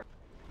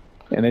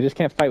 And they just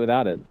can't fight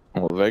without it.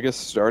 Well, Vegas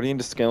starting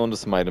to scale into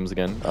some items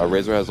again.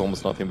 Razor has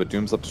almost nothing, but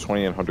Doom's up to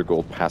 2,800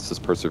 gold past his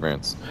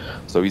Perseverance.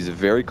 So he's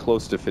very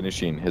close to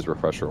finishing his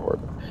Refresher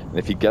Orb. And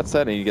if he gets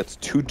that and he gets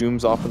 2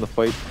 Dooms off in the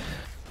fight,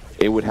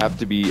 it would have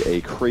to be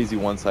a crazy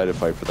one-sided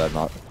fight for that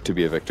not to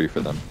be a victory for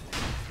them.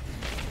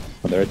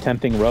 Well, they're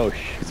attempting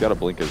Roche. He's got a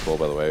blink as well,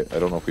 by the way. I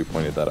don't know if we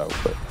pointed that out,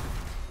 but...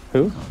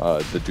 Who?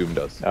 The Doom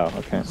does. Oh,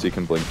 okay. So you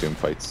can blink Doom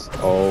fights.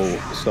 Oh,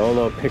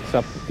 Solo picks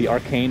up the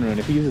Arcane Rune.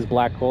 If he uses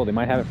Black Hole, they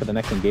might have it for the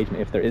next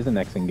engagement, if there is a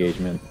next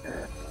engagement.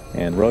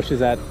 And Roche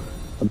is at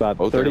about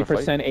 30%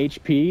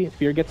 HP.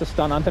 Fear gets a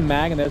stun onto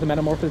Mag, and there's a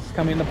Metamorphosis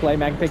coming into play.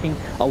 Mag taking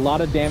a lot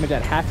of damage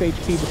at half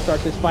HP to start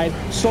this fight.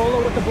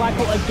 Solo with the Black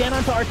Hole again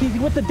onto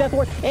Arteezy with the Death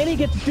Ward, and he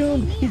gets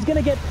doomed. He's going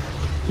to get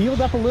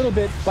healed up a little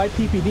bit by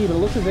PPD, but it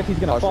looks as if he's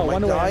going to fall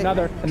one way or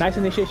another. A nice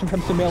initiation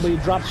from Sumail, but he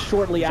drops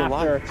shortly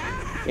after.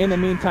 In the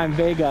meantime,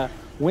 Vega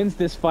wins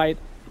this fight.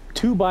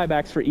 2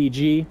 buybacks for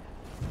EG.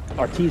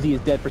 Arteezy is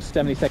dead for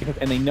 70 seconds,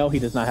 and they know he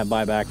does not have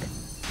buyback.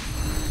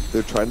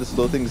 They're trying to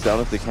slow things down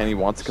if they can. He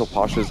wants to kill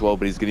Pasha as well,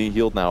 but he's getting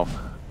healed now.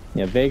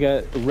 Yeah,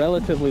 Vega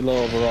relatively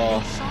low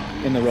overall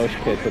in the Roche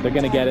pit, but they're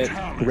going to get it.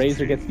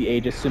 Razor gets the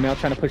Aegis. Sumail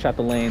trying to push out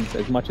the lanes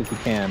as much as he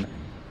can.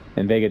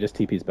 And Vega just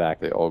TP's back.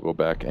 They all go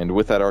back. And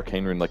with that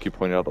Arcane Rune, like you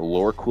pointed out, a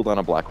lower cooldown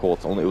on Black Hole.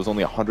 It was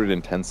only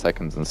 110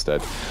 seconds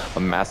instead. A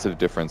massive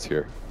difference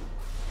here.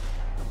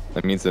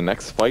 That means the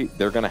next fight,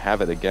 they're going to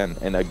have it again.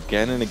 And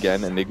again,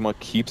 Enigma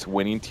keeps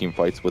winning team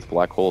fights with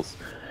Black Holes.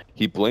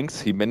 He blinks,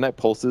 he Midnight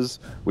Pulses,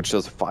 which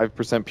does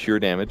 5% pure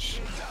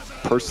damage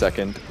per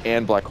second,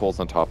 and Black Holes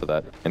on top of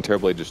that. And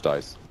Terrorblade just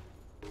dies.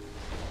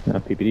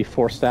 PPD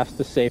 4 staffs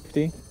to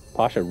safety.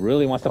 Pasha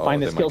really wants to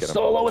find this kill.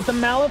 Solo with the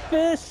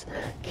Malefice!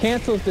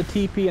 Cancels the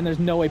TP, and there's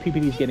no way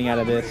PPD's getting out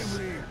of this.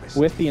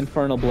 With the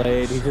Infernal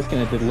Blade, he's just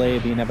going to delay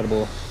the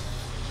inevitable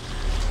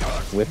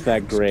with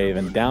that Grave,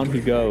 and down he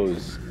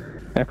goes.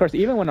 And of course,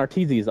 even when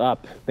Arteezy is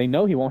up, they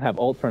know he won't have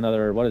ult for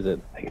another, what is it,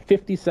 like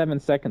 57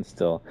 seconds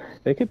still.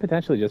 They could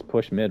potentially just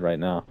push mid right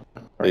now.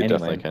 They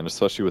definitely can,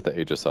 especially with the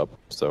Aegis up.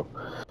 So,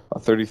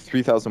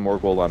 33,000 more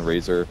gold on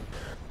Razor.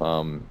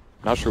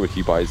 Not sure what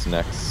he buys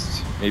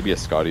next. Maybe a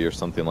Scotty or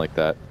something like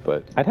that,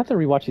 but... I'd have to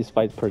rewatch these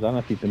fights, I don't know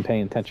if you've been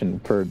paying attention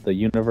for the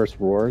Universe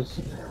Roars.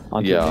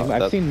 On yeah,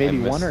 I've seen maybe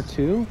 1 or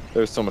 2.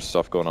 There's so much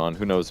stuff going on.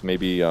 Who knows,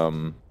 maybe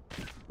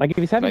Like if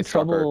he's having Night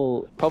Stalker.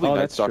 trouble, Probably oh,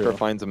 Night that's Stalker true.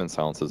 finds him and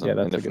silences him. Yeah,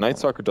 that's and a if good Night point.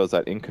 Stalker does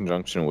that in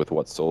conjunction with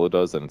what Solo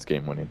does, then it's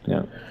game winning.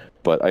 Yeah.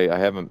 But I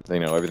haven't,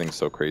 everything's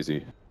so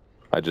crazy.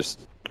 I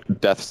just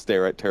death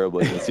stare at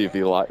Terrorblade and see if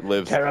he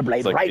lives. Terrorblade,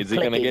 It's like, right is he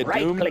gonna get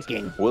doomed?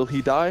 clicking. Will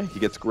he die? He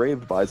gets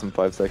graved, buys him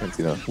 5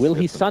 seconds, Will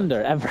he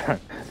sunder ever?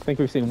 I think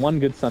we've seen one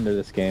good sunder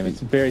this game.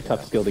 It's a very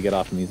tough skill to get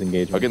off in these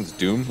engagements. Against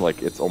Doom,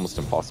 like, it's almost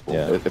impossible.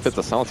 Yeah. If it's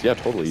a silence, yeah,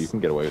 totally, you can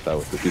get away with that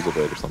with the Fusel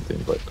Blade or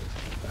something, but...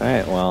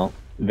 Alright, well,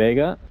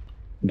 Vega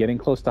getting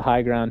close to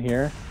high ground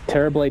here.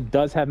 Terrorblade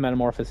does have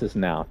Metamorphosis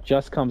now.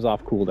 Just comes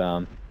off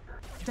cooldown.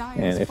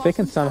 And if they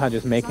can somehow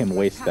just make him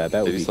waste that,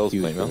 that would be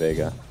huge for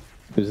Vega.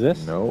 Who's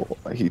this? No,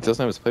 he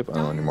doesn't have his plate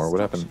button anymore. What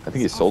happened? I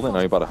think he sold it, now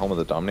he bought a Helm of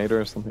the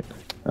Dominator or something.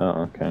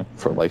 Oh, okay.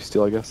 For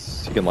lifesteal, I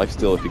guess. He can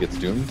lifesteal if he gets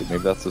doomed.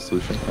 Maybe that's the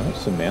solution.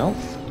 Sumail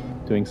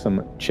doing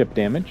some chip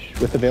damage.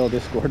 With the Veil of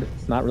Discord,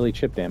 it's not really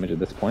chip damage at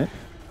this point.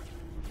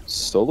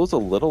 Solo's a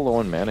little low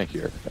in mana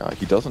here.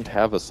 He doesn't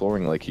have a Soul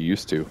Ring like he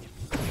used to.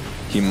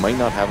 He might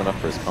not have enough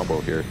for his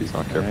combo here if he's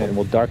not careful. Right,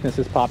 well, Darkness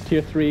is popped.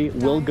 Tier 3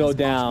 will go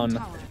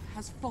down.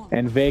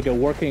 And Vega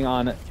working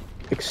on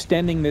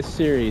extending this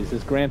series,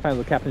 this Grand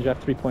Finals of Captain's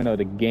Draft 3.0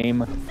 to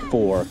Game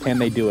 4. Can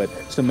they do it?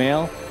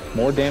 Sumail,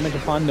 more damage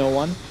upon no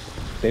one.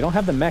 They don't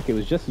have the mech. It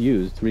was just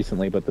used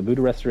recently, but the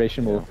Voodoo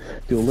Restoration will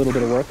do a little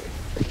bit of work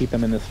to keep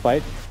them in this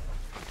fight.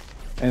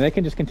 And they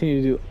can just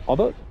continue to do...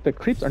 Although the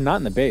creeps are not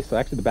in the base, so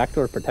actually the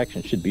backdoor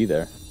protection should be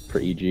there for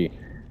EG.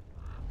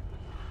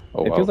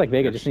 Oh, it feels like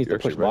Vega just needs to you're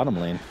push actually right. bottom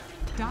lane.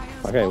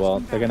 Okay, well,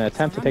 they're going to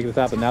attempt to take this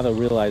out, but now they'll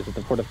realize that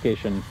the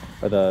fortification,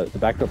 or the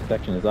backdoor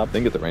protection is up. They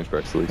can get the range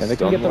breaks at least. And they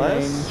can get the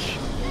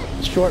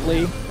range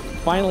shortly.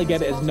 Finally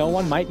get it, as no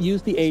one might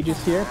use the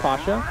Aegis here.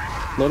 Pasha,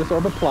 Lotus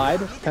Orb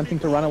applied, attempting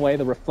to run away.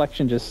 The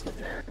reflection just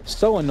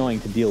so annoying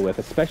to deal with,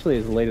 especially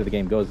as the later the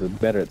game goes, the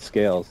better it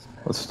scales.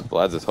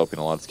 Vlad's is helping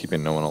a lot. It's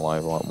keeping no one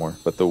alive a lot more.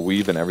 But the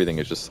weave and everything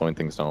is just slowing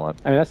things down a lot.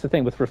 I mean, that's the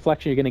thing. With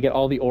reflection, you're going to get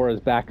all the auras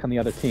back on the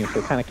other team, so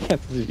it kind of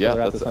cancels each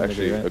other out to that's some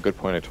actually degree, right? a good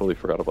point. I totally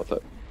forgot about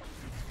that.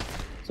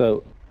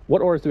 So,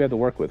 what auras do we have to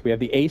work with? We have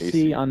the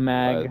AC on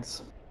Mag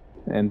Vlad's.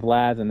 and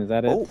Vlad's, and is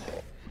that it? Oh,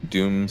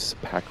 Doom's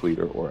pack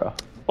leader aura.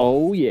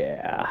 Oh,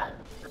 yeah.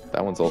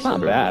 That one's also Not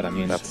very bad. good. I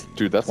mean, that's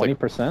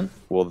 20%. Like,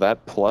 Well,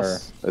 that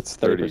plus it's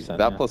 30. 30%,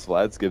 That yeah. plus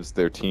Vlad's gives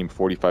their team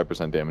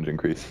 45% damage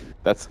increase.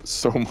 That's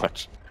so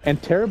much. and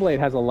Terrorblade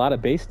has a lot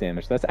of base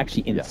damage. That's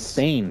actually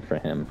insane for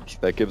him.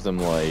 That gives them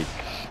like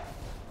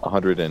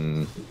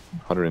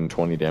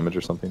 120 damage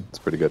or something. It's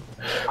pretty good.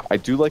 I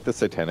do like the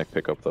Satanic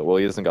pickup though. Well,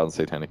 he hasn't gotten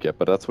Satanic yet,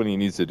 but that's what he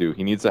needs to do.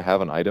 He needs to have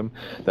an item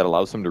that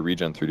allows him to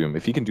regen through Doom.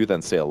 If he can do that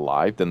and stay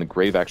alive, then the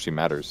Grave actually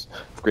matters.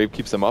 If Grave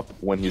keeps him up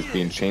when he's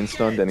being chain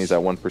stunned and he's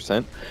at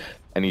 1%,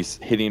 and he's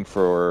hitting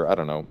for, I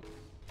don't know,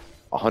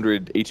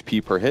 100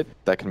 HP per hit,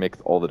 that can make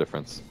all the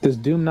difference. Does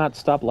Doom not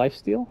stop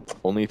lifesteal?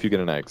 Only if you get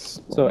an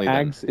Ags. So Only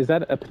then. Ags, is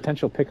that a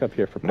potential pickup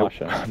here for Nope,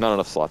 Pasha? not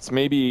enough slots.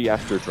 Maybe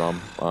after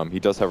Drum. He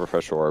does have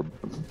Refresh Orb,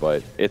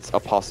 but it's a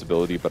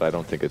possibility, but I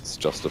don't think it's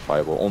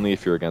justifiable. Only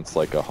if you're against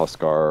like a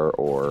Huskar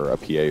or a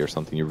PA or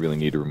something, you really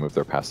need to remove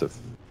their passive.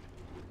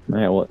 All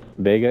right, well,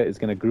 Vega is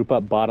going to group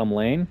up bottom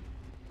lane.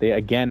 They,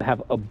 again,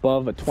 have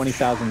above a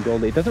 20,000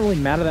 gold. It doesn't really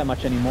matter that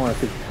much anymore,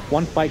 because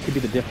one fight could be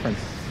the difference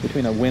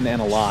between a win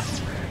and a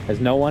loss. As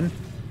no one,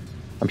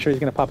 I'm sure he's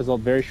going to pop his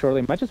ult very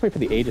shortly. Might just wait for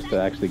the Aegis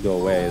to actually go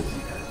away as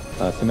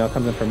Sumail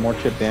comes in for more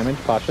chip damage.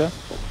 Pasha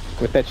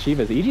with that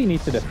Shiva's. EG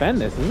needs to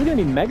defend this. This is going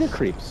to be mega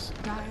creeps.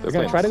 They're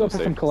going to try to go for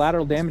some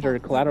collateral damage or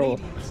collateral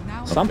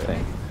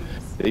something.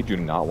 They do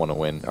not want to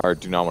win, or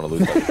do not want to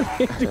lose that.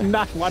 They do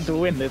not want to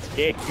win this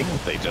game.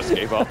 They just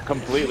gave up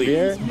completely.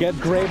 Fear gets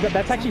graved up.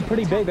 That's actually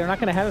pretty big. They're not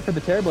going to have it for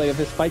the Terrorblade if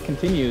this fight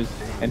continues.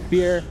 And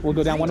Fear will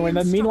go down one way or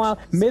another. Meanwhile,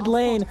 mid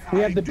lane, we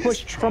have the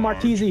push from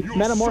Arteezy.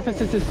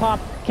 Metamorphosis is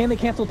popped. Can they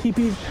cancel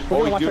TPs? We're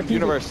going to watch Arteezy.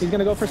 Universe. He's going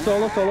to go for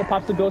Solo. Solo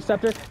pops the Ghost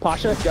Scepter.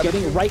 Pasha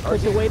getting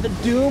right-clicked away. The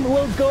Doom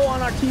will go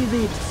on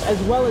Arteezy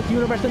as well as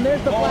Universe. And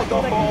there's the flash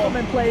that keeps them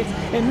in place.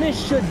 And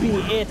this should be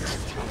it.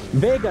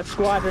 Vega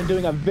Squadron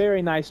doing a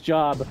very nice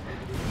job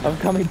of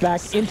coming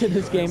back into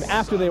this game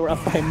after they were up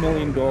by 1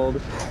 million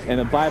gold, and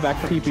a buyback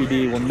for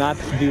TPD will not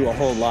do a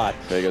whole lot.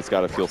 Vega's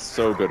got to feel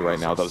so good right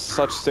now. That was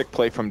such sick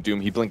play from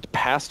Doom. He blinked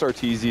past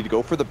Arteezy to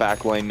go for the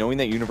back line, knowing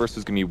that Universe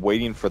was going to be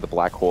waiting for the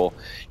black hole.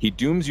 He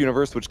dooms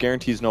Universe, which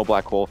guarantees no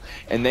black hole,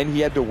 and then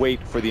he had to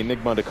wait for the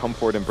Enigma to come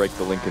forward and break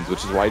the Lincolns,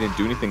 which is why he didn't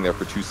do anything there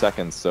for 2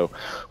 seconds. So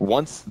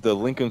once the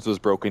Lincolns was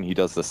broken, he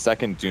does the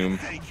second Doom,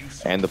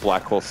 and the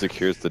black hole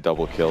secures the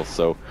double kill.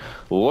 So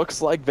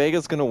looks like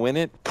Vega's going to win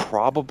it.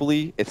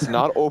 Probably. It's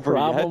not over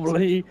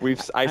Probably.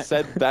 yet. I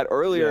said that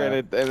earlier,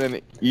 Yeah. and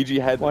then EG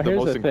had the here's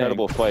most the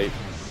incredible fight.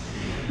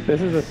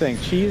 This is the thing.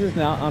 Cheese is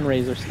now on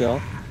Razor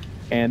still,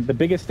 and the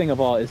biggest thing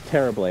of all is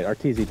Terrorblade.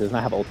 Arteezy does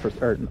not have ult,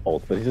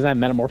 but he doesn't have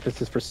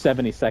Metamorphosis for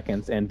 70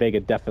 seconds, and Vega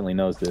definitely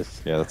knows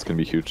this. Yeah, that's going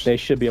to be huge. They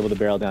should be able to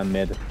barrel down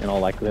mid in all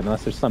likelihood,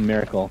 unless there's some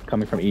miracle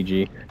coming from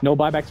EG. No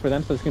buybacks for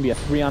them, so it's going to be a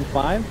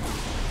 3-on-5.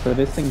 for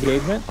this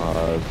engagement.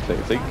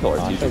 They can kill The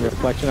Arteezy.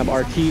 reflection of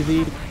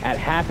Arteezy at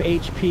half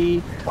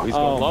HP. Oh, he's Oh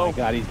going low. my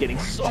god, he's getting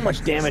so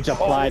much damage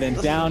applied, and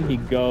down he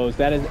goes.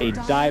 That is a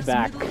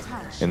dieback.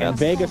 And that's-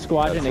 Vega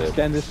Squadron that's it.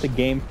 extends this to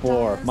game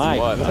 4. My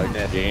What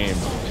goodness. a game.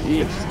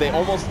 They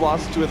almost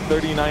lost to a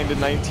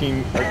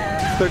 39-19, or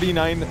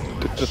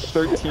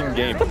 39-13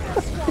 game.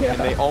 Yeah.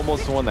 And they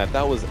almost won that.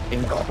 That was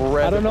incredible.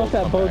 I don't know if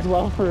that bodes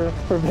comeback. well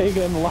for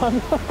Vega in the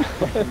long run.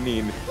 I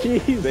mean,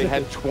 Jesus. they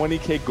had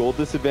 20k gold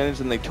disadvantage,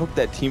 and they took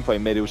that team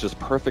fight mid. It was just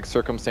perfect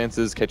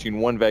circumstances, catching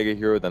one Vega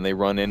hero, then they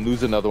run in,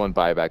 lose another one,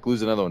 buyback,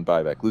 lose another one,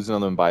 buyback, lose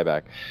another one,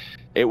 buyback.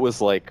 It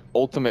was like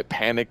ultimate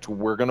panicked,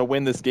 we're going to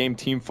win this game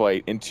team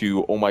fight,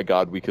 into, oh my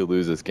god, we could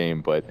lose this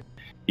game. But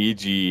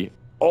EG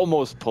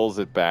almost pulls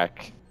it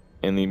back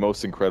in the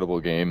most incredible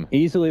game.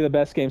 Easily the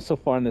best game so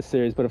far in this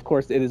series, but of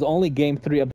course it is only game 3 of